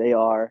beat up they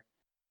are,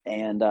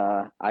 and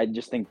I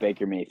just think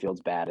Baker Mayfield's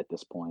bad at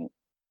this point.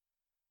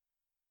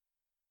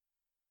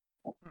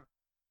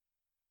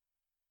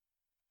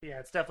 Yeah,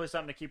 it's definitely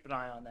something to keep an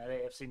eye on, that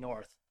AFC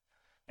North.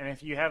 And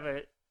if you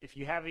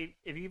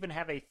even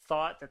have a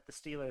thought that the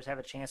Steelers have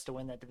a chance to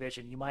win that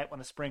division, you might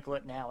want to sprinkle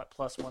it now at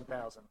plus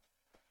 1,000.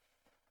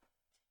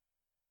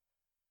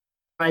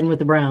 Riding with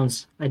the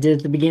Browns. I did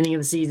at the beginning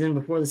of the season,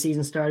 before the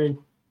season started.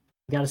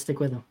 Got to stick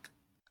with them.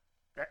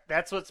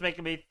 That's what's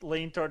making me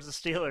lean towards the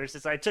Steelers.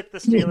 Is I took the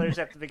Steelers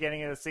at the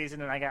beginning of the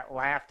season and I got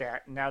laughed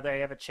at, and now they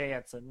have a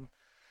chance. And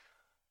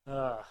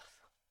I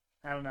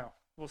don't know.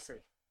 We'll see.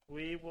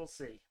 We will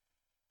see.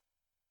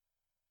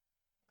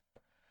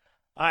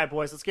 All right,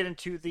 boys, let's get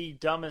into the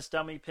dumbest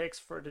dummy picks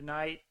for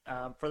tonight.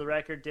 For the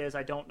record, Diz,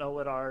 I don't know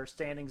what our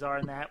standings are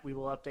in that. We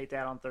will update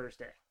that on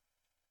Thursday.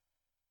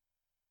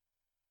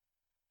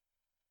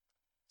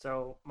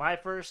 So my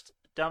first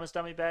dumbest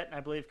dummy bet, and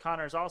I believe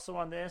Connor's also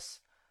on this,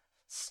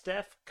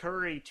 Steph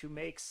Curry to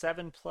make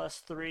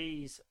 7+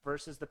 threes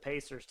versus the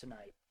Pacers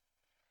tonight.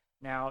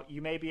 Now,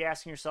 you may be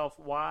asking yourself,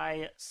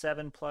 why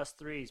 7+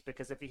 threes?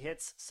 Because if he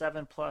hits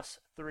 7+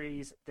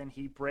 threes, then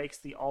he breaks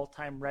the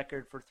all-time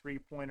record for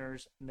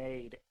three-pointers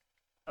made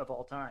of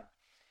all time.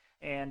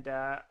 And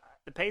the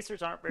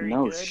Pacers aren't very good.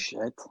 No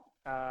shit.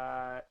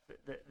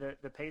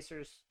 The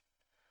Pacers,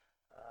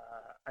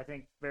 I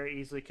think, very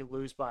easily could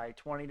lose by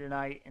 20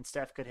 tonight, and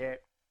Steph could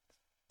hit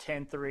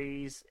 10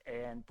 threes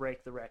and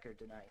break the record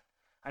tonight.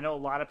 I know a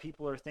lot of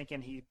people are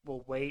thinking he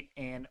will wait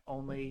and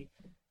only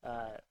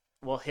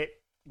will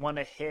want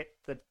to hit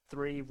the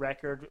 3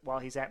 record while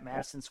he's at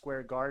Madison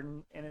Square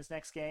Garden in his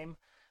next game.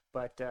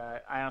 But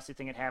I honestly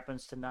think it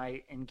happens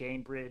tonight in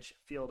Gainbridge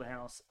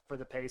Fieldhouse for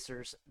the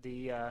Pacers.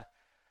 I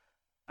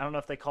don't know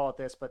if they call it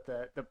this, but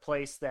the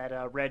place that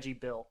Reggie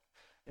built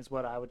is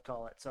what I would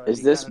call it. So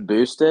is this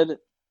boosted?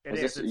 It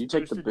is. You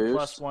take the boost?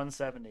 Plus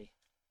 170.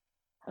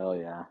 Hell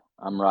yeah.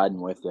 I'm riding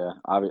with you.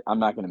 I'm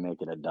not going to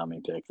make it a dummy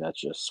pick. That's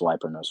just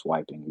swipe or no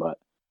swiping. But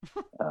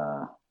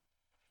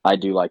I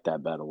do like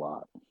that bet a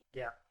lot.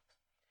 Yeah.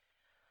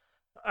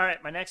 All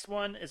right, my next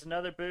one is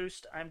another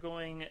boost. I'm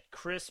going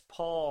Chris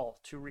Paul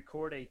to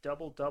record a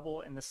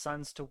double-double and the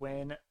Suns to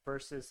win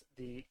versus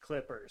the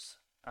Clippers.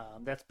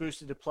 That's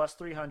boosted to plus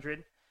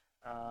 300.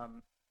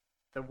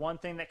 The one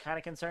thing that kind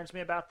of concerns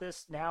me about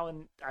this now,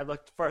 and I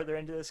looked further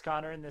into this,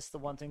 Connor, and the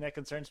one thing that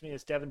concerns me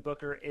is Devin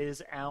Booker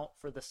is out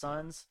for the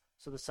Suns.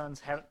 So the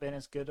Suns haven't been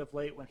as good of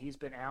late when he's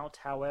been out.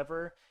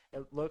 However,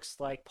 it looks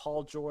like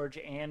Paul George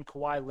and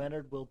Kawhi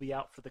Leonard will be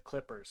out for the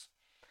Clippers.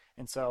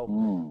 And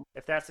so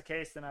if that's the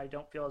case, then I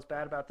don't feel as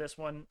bad about this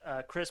one.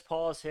 Chris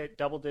Paul has hit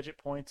double-digit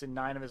points in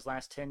 9 of his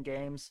last 10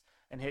 games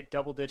and hit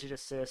double-digit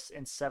assists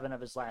in 7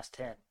 of his last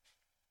 10.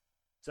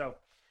 So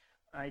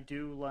I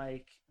do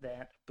like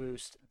that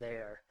boost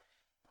there.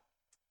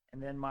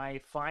 And then my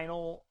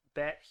final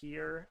bet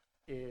here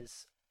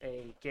is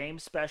a game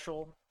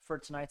special for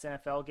tonight's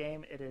NFL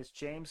game. It is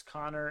James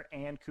Conner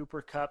and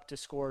Cooper Kupp to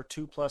score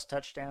 2+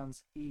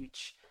 touchdowns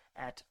each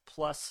at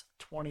plus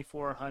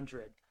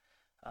 2,400.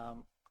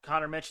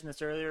 Connor mentioned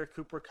this earlier.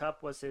 Cooper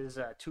Kupp was his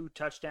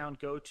 2-touchdown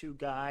go-to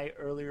guy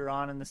earlier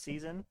on in the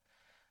season.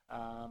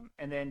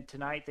 And then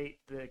tonight, the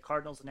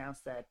Cardinals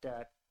announced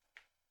that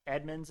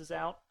Edmonds is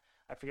out.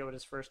 I forget what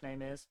his first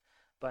name is.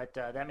 But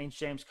that means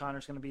James Conner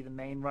is going to be the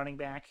main running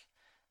back.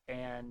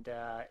 And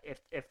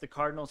if the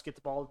Cardinals get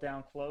the ball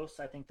down close,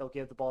 I think they'll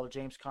give the ball to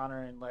James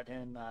Conner and let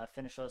him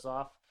finish us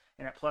off.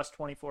 And at plus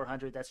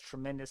 2,400, that's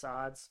tremendous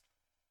odds.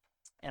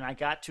 And I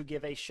got to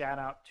give a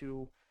shout-out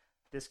to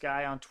this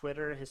guy on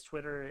Twitter. His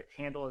Twitter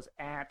handle is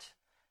at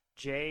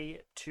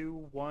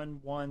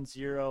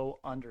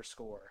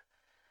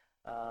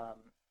J2110_.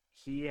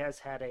 He has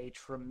had a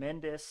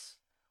tremendous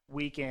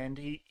weekend.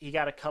 He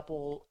got a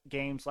couple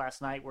games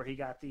last night where he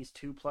got these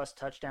 2+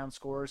 touchdown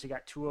scores. He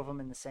got 2 of them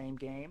in the same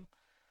game.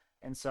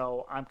 And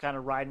so I'm kind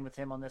of riding with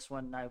him on this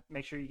one. Now,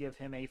 make sure you give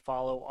him a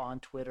follow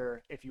on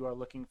Twitter if you are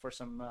looking for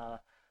some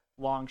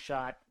long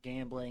shot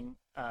gambling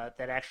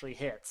that actually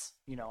hits.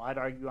 You know, I'd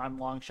argue I'm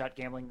long shot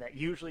gambling that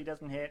usually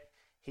doesn't hit.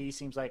 He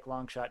seems like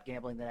long shot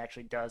gambling that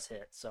actually does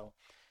hit. So,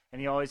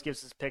 and he always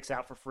gives his picks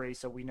out for free,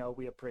 so we know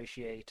we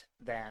appreciate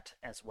that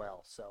as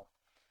well. So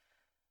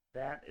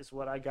that is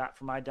what I got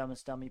for my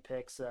dumbest dummy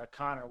picks.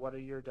 Connor, what are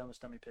your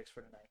dumbest dummy picks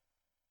for tonight?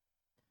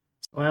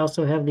 I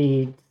also have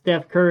the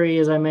Steph Curry,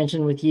 as I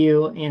mentioned with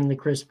you, and the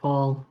Chris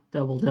Paul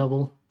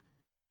double-double.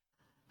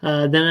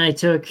 Then I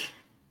took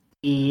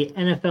the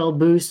NFL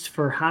boost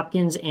for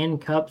Hopkins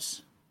and Kupp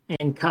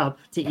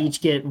to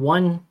each get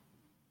 1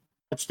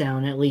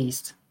 touchdown at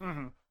least.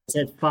 Mm-hmm. It's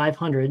at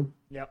 500.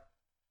 Yep.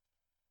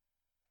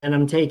 And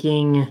I'm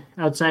taking,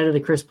 outside of the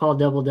Chris Paul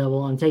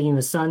double-double, I'm taking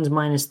the Suns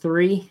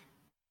 -3,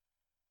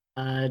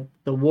 the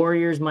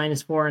Warriors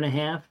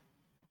 -4.5.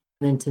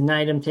 And then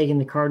tonight I'm taking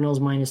the Cardinals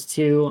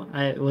 -2.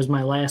 It was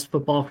my last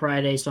Football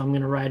Friday, so I'm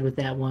going to ride with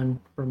that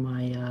one for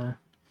my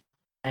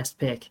last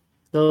pick.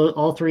 So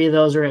all 3 of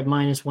those are at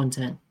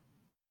 -110.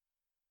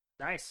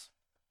 Nice.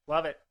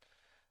 Love it.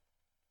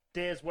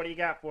 Diz, what do you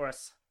got for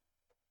us?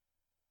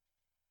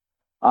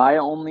 I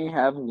only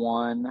have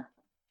one.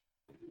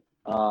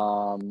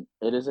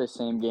 It is a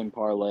same game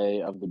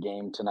parlay of the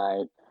game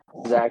tonight.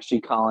 This is actually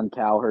Colin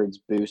Cowherd's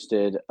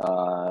boosted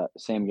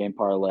same game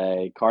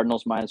parlay.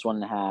 Cardinals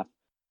 -1.5,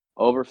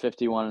 over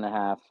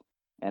 51.5,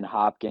 and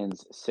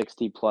Hopkins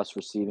 60+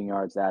 receiving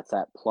yards. That's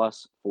at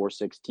plus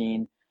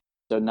 416.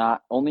 So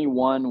not only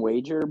one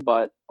wager,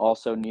 but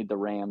also need the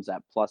Rams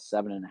at plus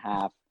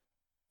 7.5.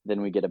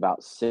 Then we get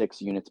about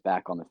 6 units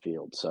back on the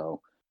field.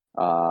 So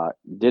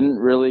didn't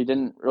really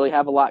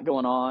have a lot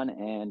going on,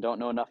 and don't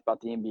know enough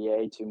about the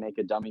NBA to make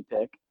a dummy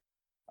pick.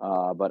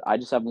 But I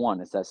just have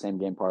one. It's that same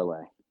game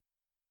parlay.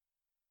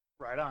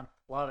 Right on.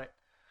 Love it.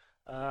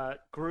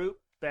 Group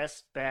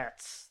best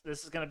bets.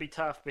 This is going to be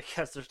tough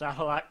because there's not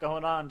a lot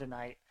going on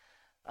tonight.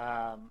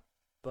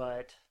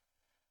 But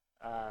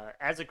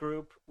as a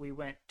group, we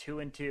went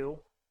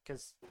 2-2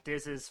 because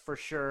this is for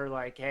sure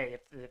like, hey,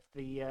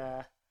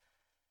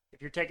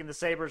 if you're taking the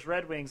Sabres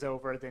Red Wings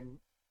over, then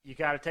you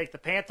got to take the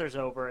Panthers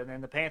over, and then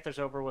the Panthers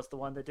over was the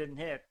one that didn't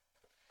hit.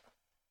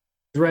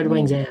 Red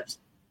Wings Avs.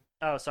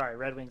 Oh, sorry,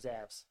 Red Wings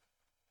Avs.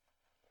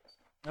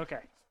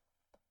 Okay.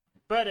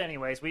 But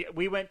anyways,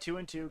 we went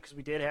 2-2 because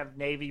we did have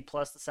Navy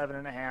plus the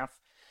 7.5,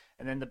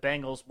 and then the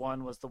Bengals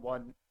one was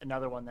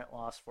another one that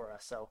lost for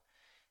us. So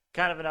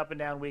kind of an up and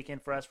down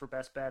weekend for us for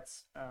best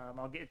bets.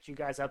 I'll get you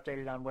guys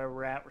updated on where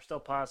we're at. We're still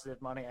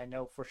positive money. I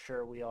know for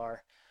sure we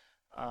are,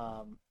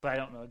 but I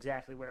don't know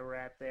exactly where we're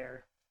at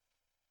there.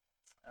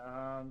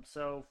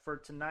 So for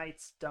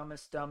tonight's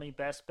dumbest dummy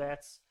best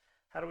bets,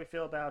 how do we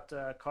feel about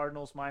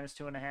Cardinals minus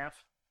 2.5? I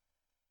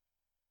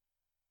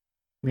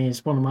mean,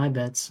 it's one of my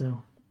bets,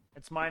 so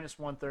It's minus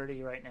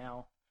 130 right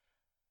now.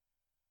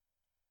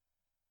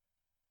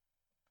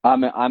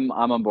 I'm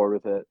on board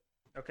with it.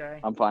 Okay.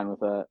 I'm fine with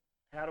that.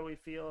 How do we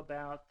feel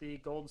about the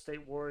Golden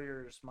State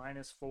Warriors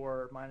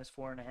 -4,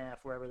 -4.5,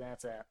 wherever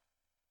that's at?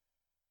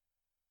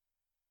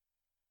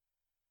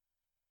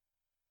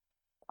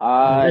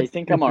 I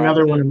think I'm that's all right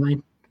another with one it. of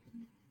mine.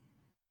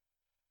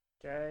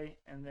 Okay,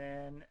 and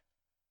then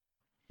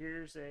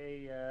here's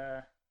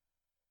a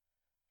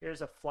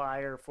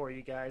flyer for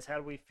you guys. How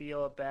do we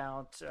feel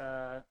about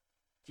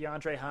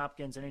DeAndre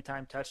Hopkins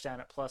anytime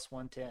touchdown at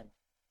 +110?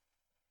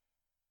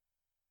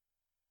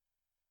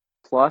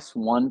 Plus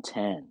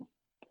 110.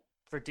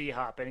 For D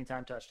Hop,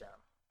 anytime touchdown.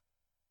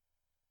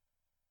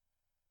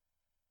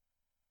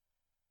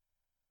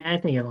 I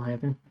think it'll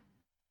happen.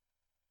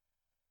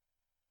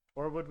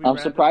 Or would we I'm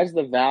rather... surprised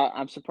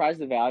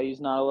the value's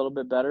not a little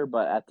bit better,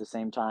 but at the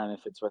same time,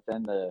 if it's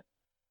within the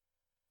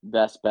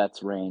best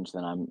bets range,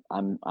 then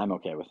I'm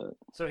okay with it.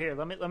 So here,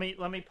 let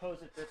me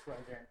pose it this way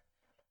then.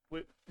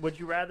 Would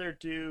you rather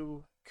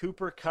do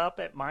Cooper Kupp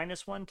at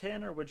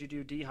 -110, or would you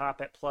do D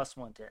Hop at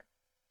 +110?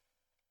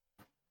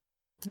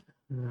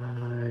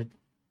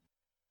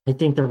 I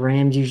think the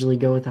Rams usually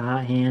go with the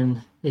hot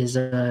hand. Is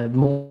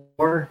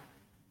Moore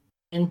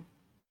in?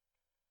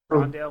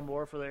 Rondale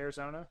Moore for the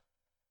Arizona?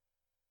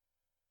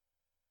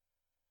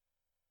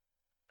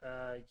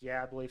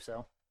 Yeah, I believe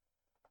so.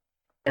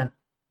 Yeah.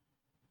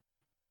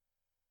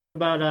 What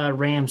about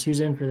Rams? Who's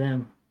in for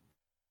them?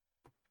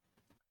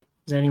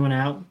 Is anyone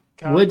out?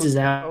 Kupp, Woods is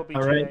out, OBJ.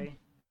 right?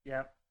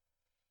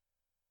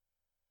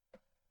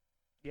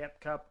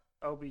 Yep. Kupp,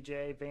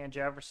 OBJ, Van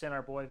Jefferson,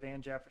 our boy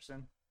Van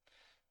Jefferson.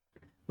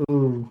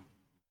 Ooh.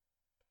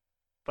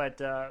 But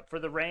for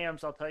the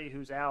Rams, I'll tell you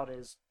who's out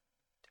is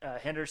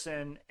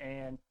Henderson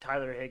and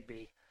Tyler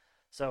Higbee.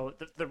 So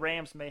the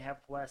Rams may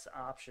have less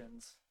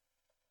options.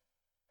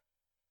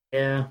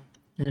 Yeah.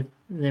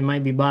 They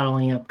might be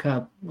bottling up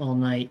Kupp all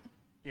night.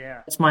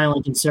 Yeah. That's my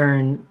only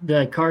concern.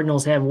 The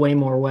Cardinals have way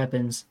more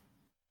weapons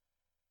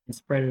and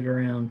spread it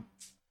around.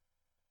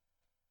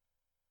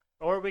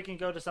 Or we can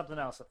go to something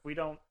else. If we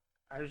don't,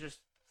 I was just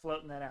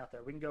floating that out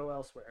there. We can go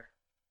elsewhere.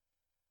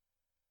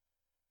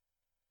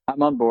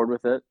 I'm on board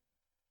with it.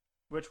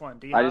 Which one?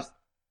 D-Hop?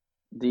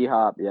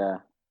 D-Hop,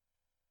 yeah.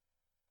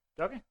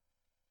 Okay.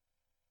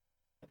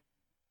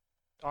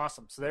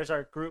 Awesome. So there's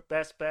our group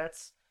best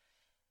bets.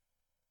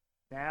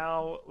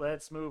 Now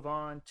let's move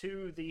on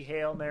to the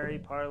Hail Mary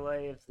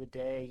parlay of the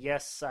day.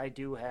 Yes, I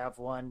do have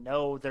one.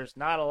 No, there's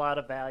not a lot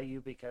of value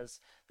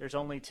because there's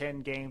only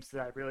 10 games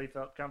that I really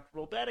felt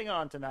comfortable betting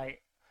on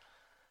tonight.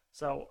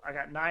 So I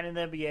got 9 in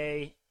the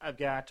NBA. I've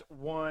got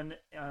 1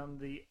 on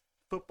the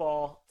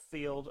football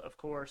field, of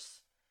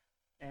course.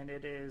 And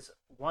it is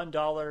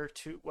 $1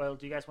 to... Well,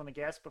 do you guys want to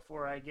guess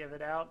before I give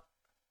it out?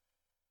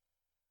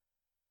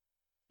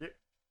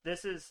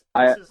 This is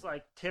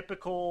like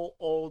typical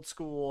old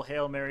school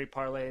Hail Mary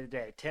parlay of the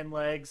day. 10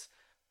 legs,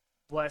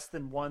 less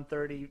than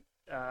 130,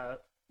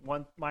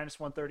 minus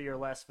 130 or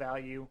less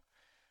value.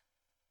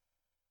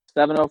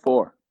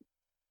 704.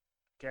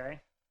 Okay.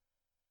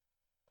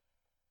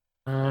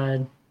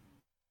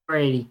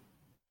 480.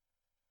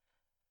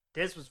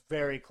 This was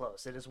very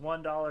close. It is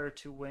 $1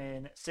 to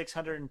win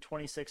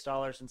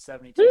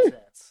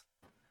 $626.72.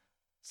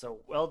 So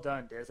well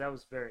done, Diz. That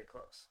was very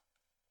close.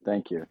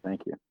 Thank you.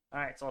 All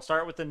right, so I'll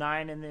start with the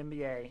 9 in the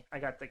NBA. I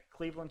got the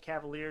Cleveland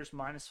Cavaliers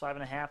minus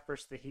 5.5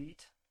 versus the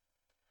Heat.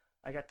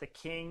 I got the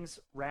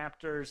Kings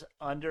Raptors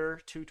under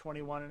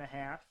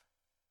 221.5.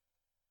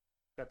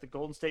 Got the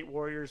Golden State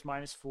Warriors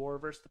 -4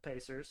 versus the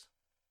Pacers.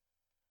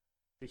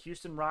 The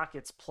Houston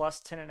Rockets plus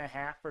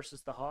 10.5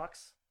 versus the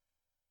Hawks.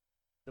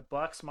 The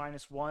Bucks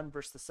 -1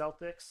 versus the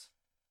Celtics.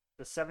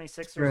 The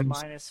 76ers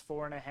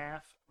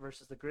 -4.5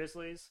 versus the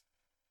Grizzlies.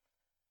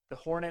 The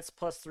Hornets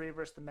 +3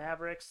 versus the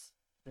Mavericks.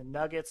 The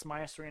Nuggets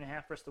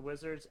 -3.5 versus the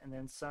Wizards, and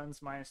then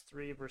Suns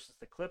 -3 versus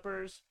the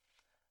Clippers.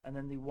 And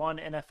then the one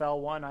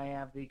NFL one, I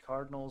have the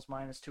Cardinals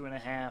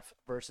 -2.5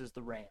 versus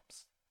the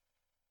Rams.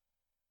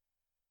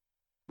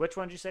 Which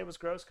one did you say was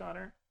gross,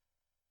 Connor?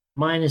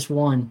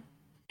 -1.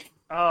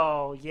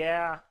 Oh,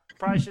 yeah.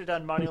 Probably should have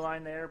done money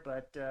line there,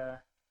 but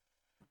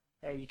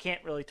hey, you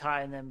can't really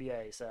tie in the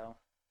NBA, so.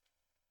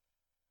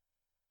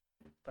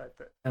 But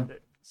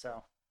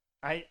so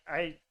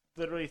I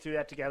literally threw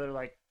that together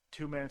like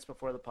 2 minutes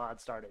before the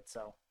pod started,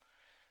 so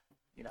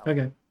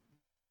Okay.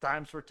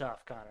 Times were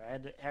tough, Connor. I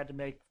had to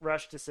make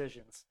rush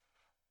decisions.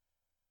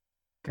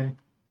 Okay.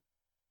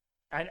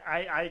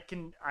 I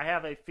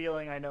have a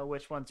feeling I know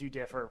which ones you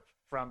differ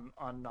from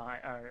on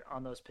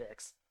those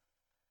picks.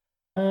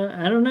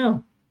 I don't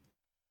know.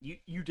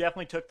 You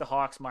definitely took the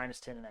Hawks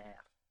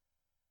 -10.5.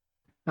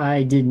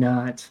 I did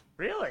not.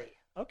 Really?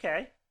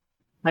 Okay.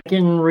 I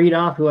can read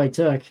off who I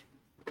took.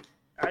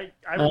 I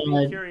would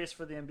be curious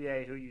for the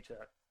NBA who you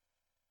took.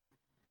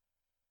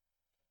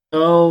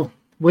 Oh,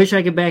 wish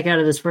I could back out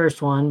of this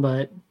first one,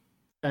 but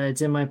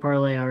it's in my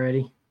parlay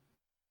already.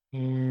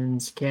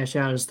 And cash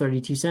out is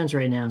 32 cents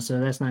right now, so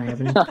that's not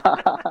happening.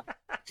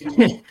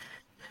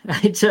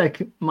 I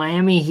took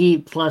Miami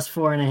Heat plus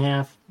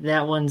 4.5.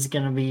 That one's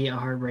going to be a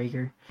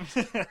heartbreaker.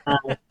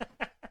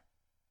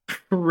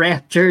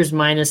 Raptors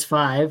minus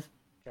 5.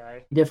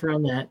 Okay. Different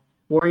on that.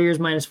 Warriors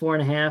minus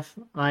 4.5.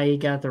 I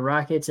got the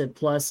Rockets at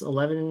plus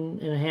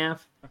 11.5.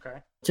 Okay.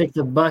 Took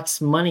the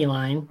Bucks money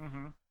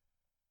line.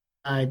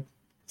 Mm-hmm.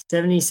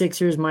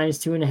 76ers minus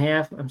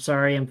 2.5. I'm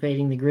sorry, I'm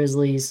fading the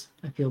Grizzlies.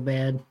 I feel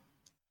bad.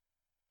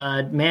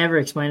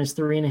 Mavericks minus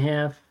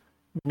 3.5.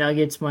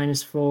 Nuggets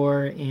minus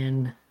 4,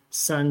 and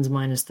Suns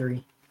minus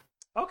 3.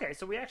 Okay,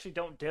 so we actually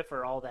don't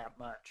differ all that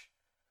much.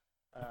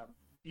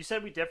 You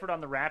said we differed on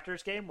the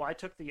Raptors game. Well, I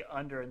took the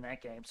under in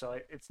that game, so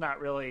it's not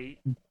really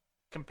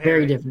comparing.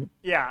 Very different.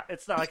 Yeah,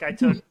 it's not like I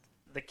took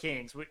the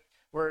Kings.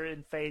 We're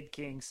in Fade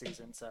King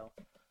season, so.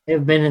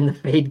 They've been in the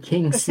Fade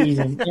King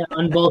season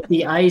on both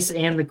the ice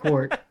and the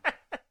court.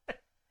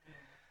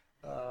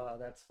 Oh,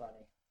 that's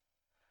funny.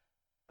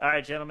 All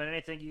right, gentlemen,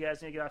 anything you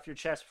guys need to get off your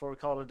chest before we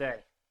call it a day?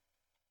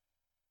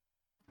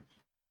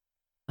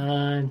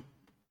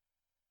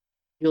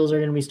 Eagles are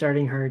going to be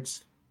starting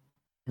Hurts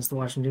against the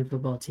Washington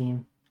football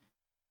team.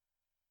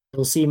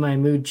 You'll see my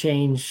mood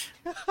change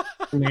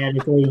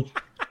dramatically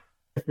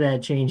if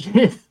that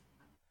changes.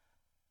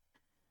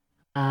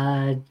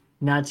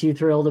 Not too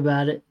thrilled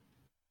about it.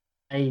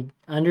 I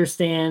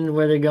understand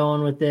where they're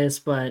going with this,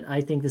 but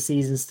I think the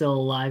season's still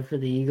alive for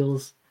the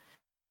Eagles.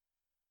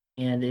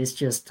 And it's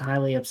just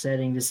highly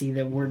upsetting to see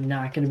that we're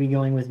not going to be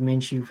going with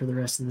Minshew for the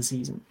rest of the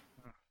season.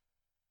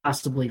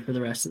 Possibly for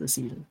the rest of the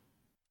season.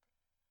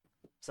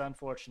 It's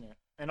unfortunate.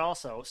 And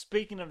also,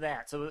 speaking of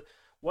that, so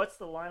what's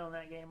the line on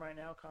that game right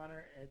now,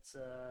 Connor? It's,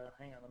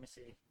 hang on, let me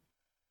see.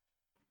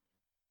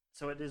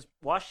 So it is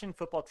Washington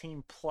football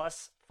team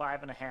plus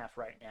 5.5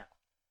 right now.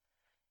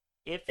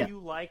 If you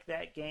like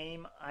that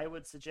game, I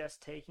would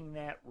suggest taking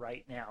that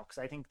right now because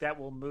I think that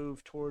will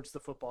move towards the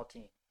football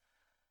team.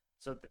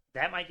 So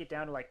that might get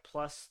down to like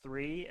plus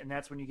 3, and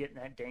that's when you get in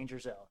that danger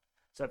zone.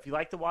 So if you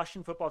like the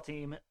Washington football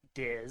team,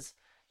 Diz,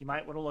 you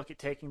might want to look at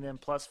taking them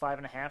plus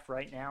 5.5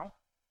 right now.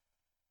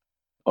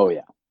 Oh,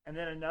 yeah. And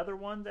then another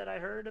one that I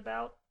heard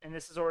about, and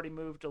this has already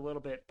moved a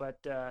little bit,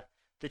 but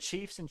the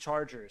Chiefs and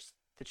Chargers.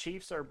 The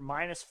Chiefs are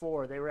minus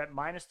 4. They were at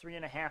minus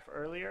 3.5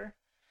 earlier.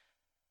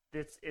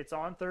 It's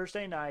on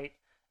Thursday night.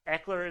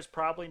 Eckler is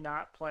probably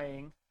not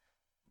playing.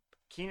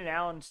 Keenan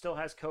Allen still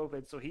has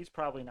COVID, so he's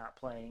probably not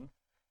playing.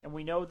 And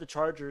we know the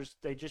Chargers,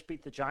 they just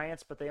beat the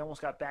Giants, but they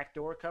almost got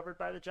backdoor covered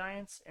by the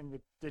Giants. And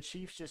the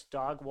Chiefs just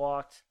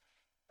dog-walked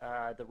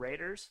the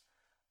Raiders.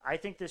 I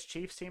think this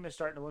Chiefs team is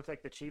starting to look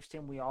like the Chiefs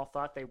team we all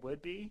thought they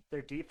would be.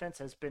 Their defense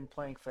has been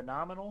playing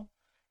phenomenal.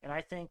 And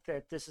I think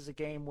that this is a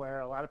game where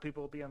a lot of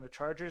people will be on the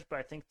Chargers, but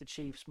I think the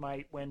Chiefs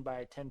might win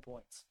by 10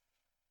 points.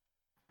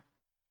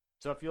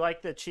 So if you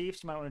like the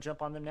Chiefs, you might want to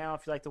jump on them now.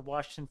 If you like the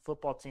Washington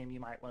football team,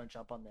 you might want to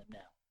jump on them now.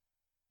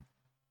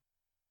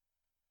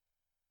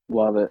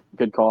 Love it.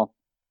 Good call.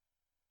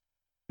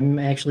 I'm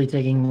actually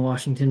taking the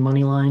Washington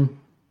money line.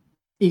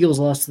 Eagles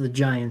lost to the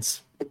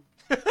Giants.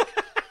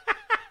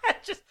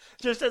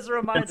 just as a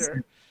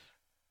reminder.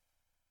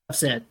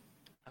 Upset.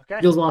 Okay.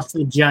 Eagles lost to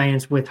the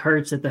Giants with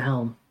Hurts at the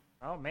helm.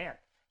 Oh, man.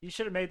 You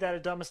should have made that a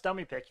dumbest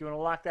dummy pick. You want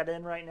to lock that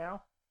in right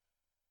now?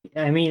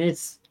 I mean,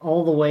 it's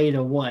all the way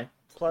to what?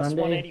 Plus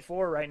Sunday?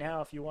 184 right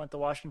now if you want the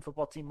Washington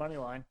football team money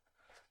line.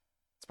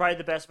 It's probably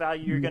the best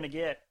value you're going to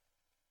get.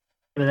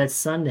 But that's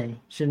Sunday.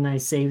 Shouldn't I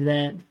save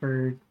that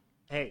for...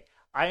 Hey,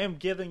 I am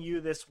giving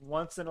you this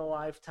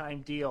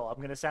once-in-a-lifetime deal. I'm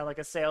going to sound like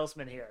a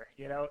salesman here.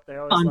 You know,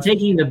 I'm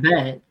taking the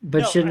bet,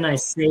 but shouldn't I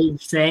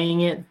save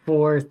saying it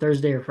for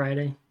Thursday or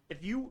Friday?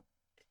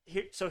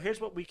 So here's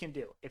what we can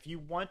do. If you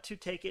want to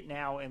take it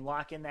now and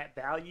lock in that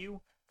value,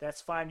 that's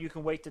fine. You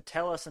can wait to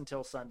tell us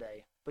until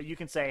Sunday. But you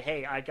can say,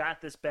 hey, I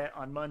got this bet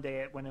on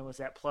Monday when it was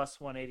at plus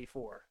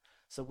 184.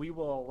 So we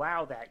will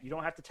allow that. You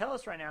don't have to tell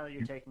us right now that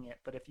you're taking it.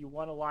 But if you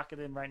want to lock it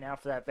in right now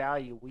for that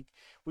value,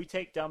 we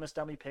take dumbest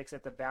dummy picks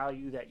at the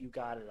value that you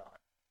got it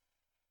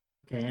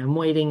on. Okay, I'm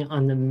waiting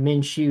on the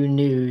Minshew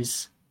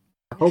news.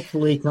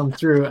 Hopefully come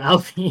through.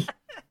 I'll be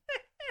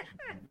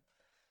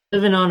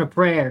living on a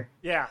prayer.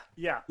 Yeah.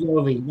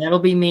 That'll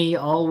be me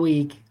all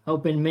week,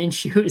 hoping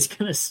Minshew is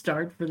going to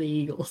start for the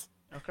Eagles.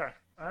 Okay.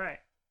 All right.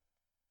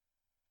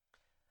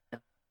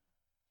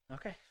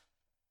 Okay.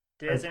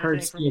 Does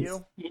Hurts from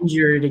you?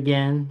 Injured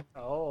again.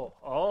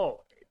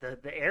 Oh,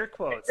 the air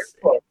quotes.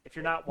 If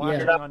you're not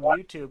watching on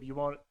YouTube, you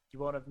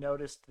won't have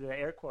noticed the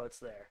air quotes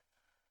there.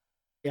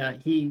 Yeah,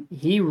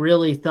 he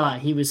really thought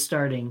he was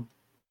starting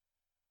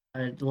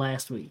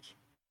last week.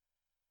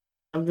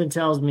 Something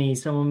tells me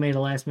someone made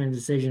a last minute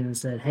decision and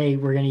said, "Hey,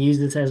 we're going to use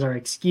this as our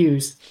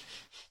excuse.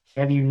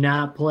 Have you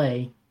not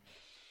play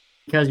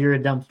because you're a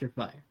dumpster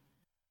fire?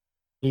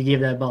 You give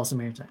that ball some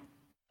airtime."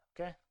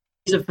 Okay.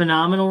 He's a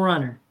phenomenal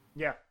runner.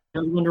 Yeah. He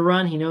knows when to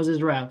run. He knows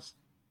his routes.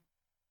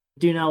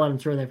 Do not let him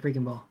throw that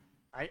freaking ball.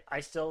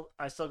 I still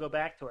go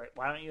back to it.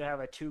 Why don't you have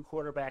a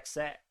 2-quarterback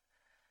set?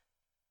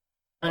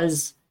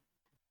 Because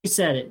you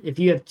said it. If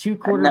you have 2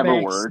 That never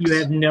quarterbacks, works. you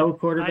have no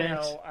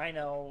quarterbacks. I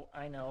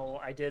know.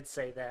 I did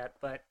say that,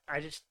 but I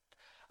just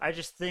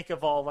think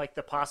of all like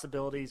the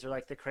possibilities or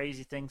like the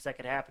crazy things that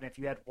could happen if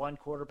you had one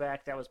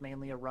quarterback that was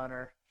mainly a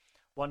runner,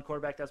 one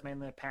quarterback that was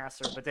mainly a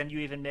passer, but then you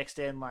even mixed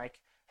in like,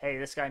 hey,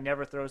 this guy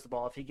never throws the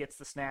ball. If he gets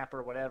the snap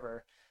or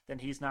whatever, then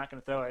he's not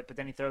going to throw it, but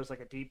then he throws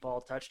like a deep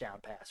ball touchdown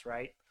pass,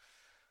 right?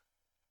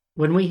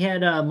 When we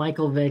had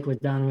Michael Vick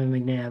with Donovan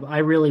McNabb, I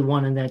really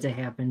wanted that to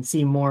happen.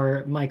 See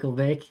more Michael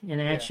Vick in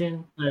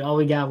action, but all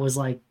we got was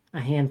like a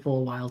handful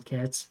of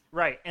Wildcats.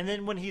 Right. And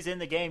then when he's in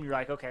the game, you're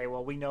like, okay,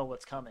 well, we know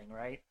what's coming,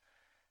 right?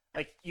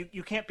 Like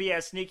you can't be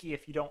as sneaky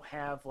if you don't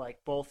have like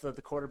both of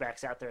the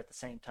quarterbacks out there at the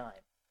same time.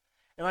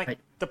 And like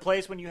the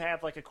plays when you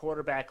have like a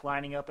quarterback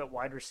lining up at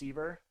wide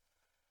receiver,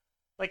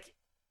 like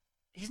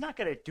he's not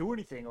going to do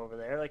anything over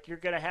there. Like you're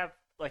going to have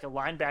like a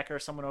linebacker or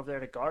someone over there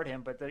to guard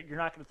him, but you're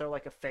not going to throw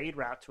like a fade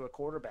route to a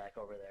quarterback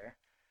over there.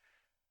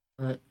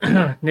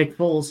 Nick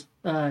Foles,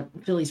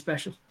 Philly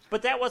special.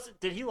 But that wasn't.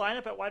 Did he line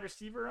up at wide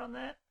receiver on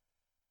that?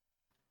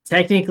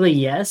 Technically,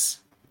 yes.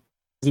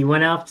 He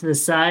went off to the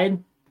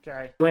side.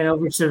 Okay. Went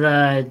over to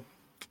the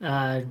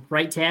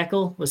right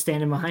tackle, was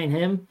standing behind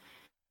him,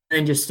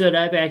 and just stood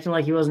up, acting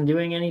like he wasn't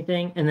doing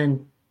anything, and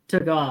then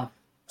took off.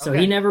 So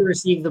he never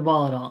received the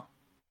ball at all.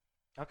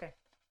 Okay.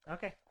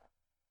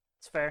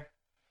 It's fair.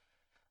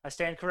 I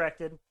stand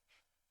corrected.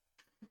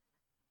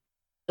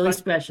 Really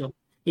special.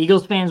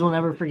 Eagles fans will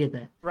never forget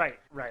that. Right.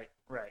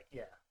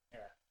 Yeah.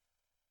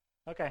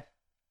 Okay.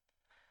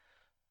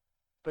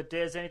 But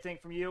Diz, anything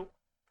from you?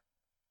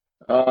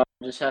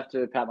 Just have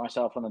to pat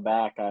myself on the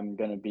back. I'm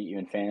going to beat you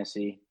in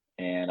fantasy,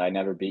 and I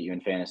never beat you in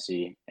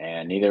fantasy,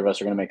 and neither of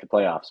us are going to make the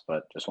playoffs,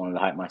 but just wanted to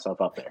hype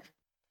myself up there.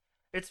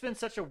 It's been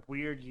such a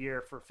weird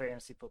year for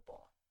fantasy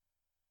football.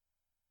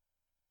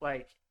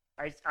 Like,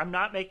 I'm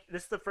not making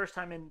this is the first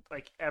time in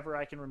like ever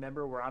I can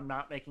remember where I'm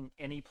not making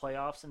any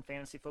playoffs in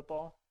fantasy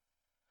football.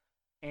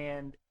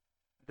 And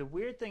the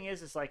weird thing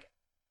is like,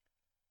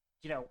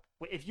 you know,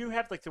 if you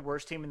have like the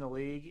worst team in the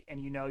league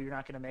and you know you're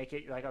not going to make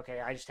it, you're like,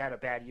 okay, I just had a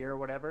bad year or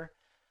whatever.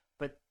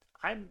 But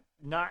I'm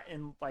not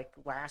in like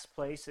last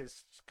place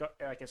as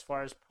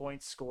far as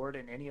points scored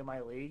in any of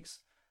my leagues.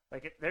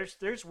 Like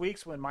there's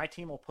weeks when my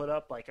team will put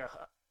up like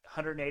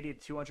 180 to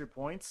 200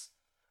 points,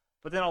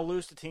 but then I'll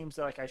lose to teams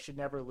that like I should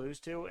never lose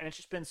to, and it's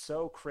just been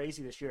so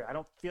crazy this year. I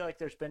don't feel like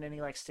there's been any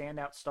like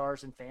standout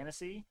stars in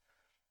fantasy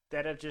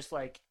that have just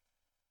like,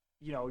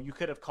 you know, you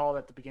could have called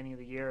at the beginning of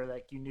the year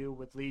like you knew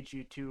would lead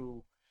you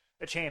to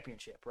a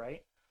championship,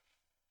 right?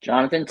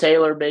 Jonathan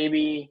Taylor,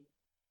 baby.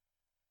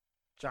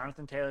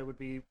 Jonathan Taylor would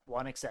be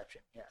one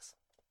exception, yes.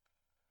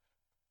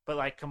 But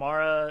like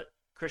Kamara,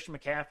 Christian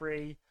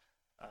McCaffrey,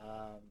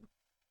 I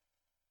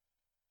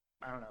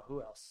don't know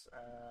who else.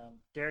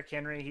 Derrick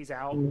Henry, he's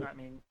out. I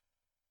mean,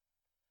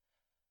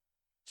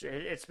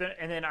 it's been,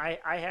 and then I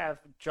have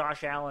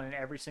Josh Allen in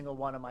every single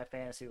one of my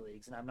fantasy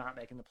leagues, and I'm not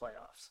making the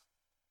playoffs.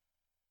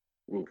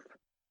 Oof.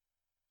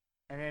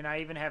 And then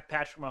I even have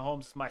Patrick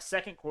Mahomes as my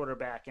second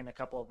quarterback in a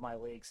couple of my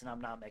leagues, and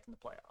I'm not making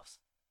the playoffs.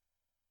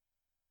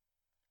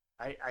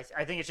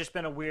 I think it's just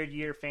been a weird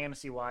year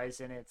fantasy wise,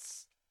 and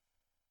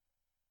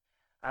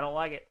I don't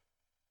like it.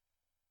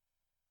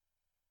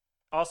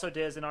 Also,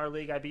 Diz, in our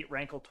league, I beat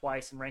Rankle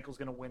twice, and Rankle's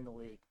going to win the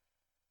league.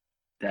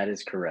 That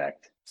is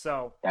correct.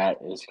 So that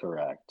is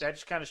correct. That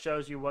just kind of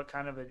shows you what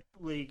kind of a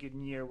league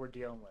and year we're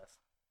dealing with.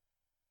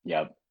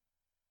 Yep.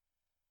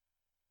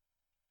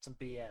 Some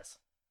BS.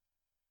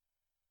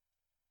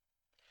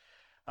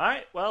 All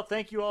right. Well,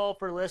 thank you all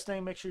for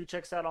listening. Make sure you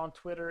check us out on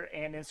Twitter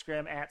and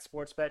Instagram at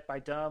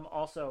SportsBetByDumb.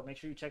 Also, make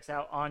sure you check us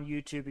out on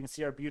YouTube. You can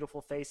see our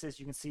beautiful faces.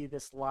 You can see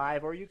this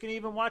live, or you can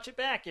even watch it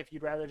back if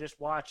you'd rather just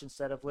watch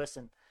instead of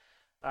listen.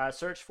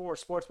 Search for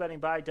Sports Betting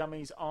by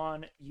Dummies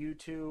on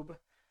YouTube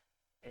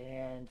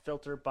and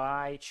filter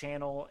by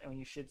channel, and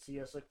you should see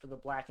us. Look for the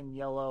black and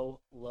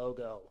yellow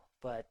logo.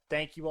 But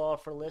thank you all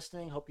for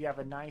listening. Hope you have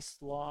a nice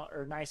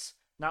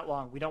not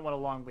long. We don't want a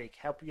long week.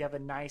 Hope you have a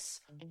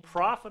nice,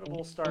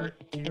 profitable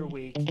start to your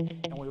week,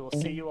 and we will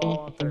see you all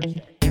on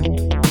Thursday.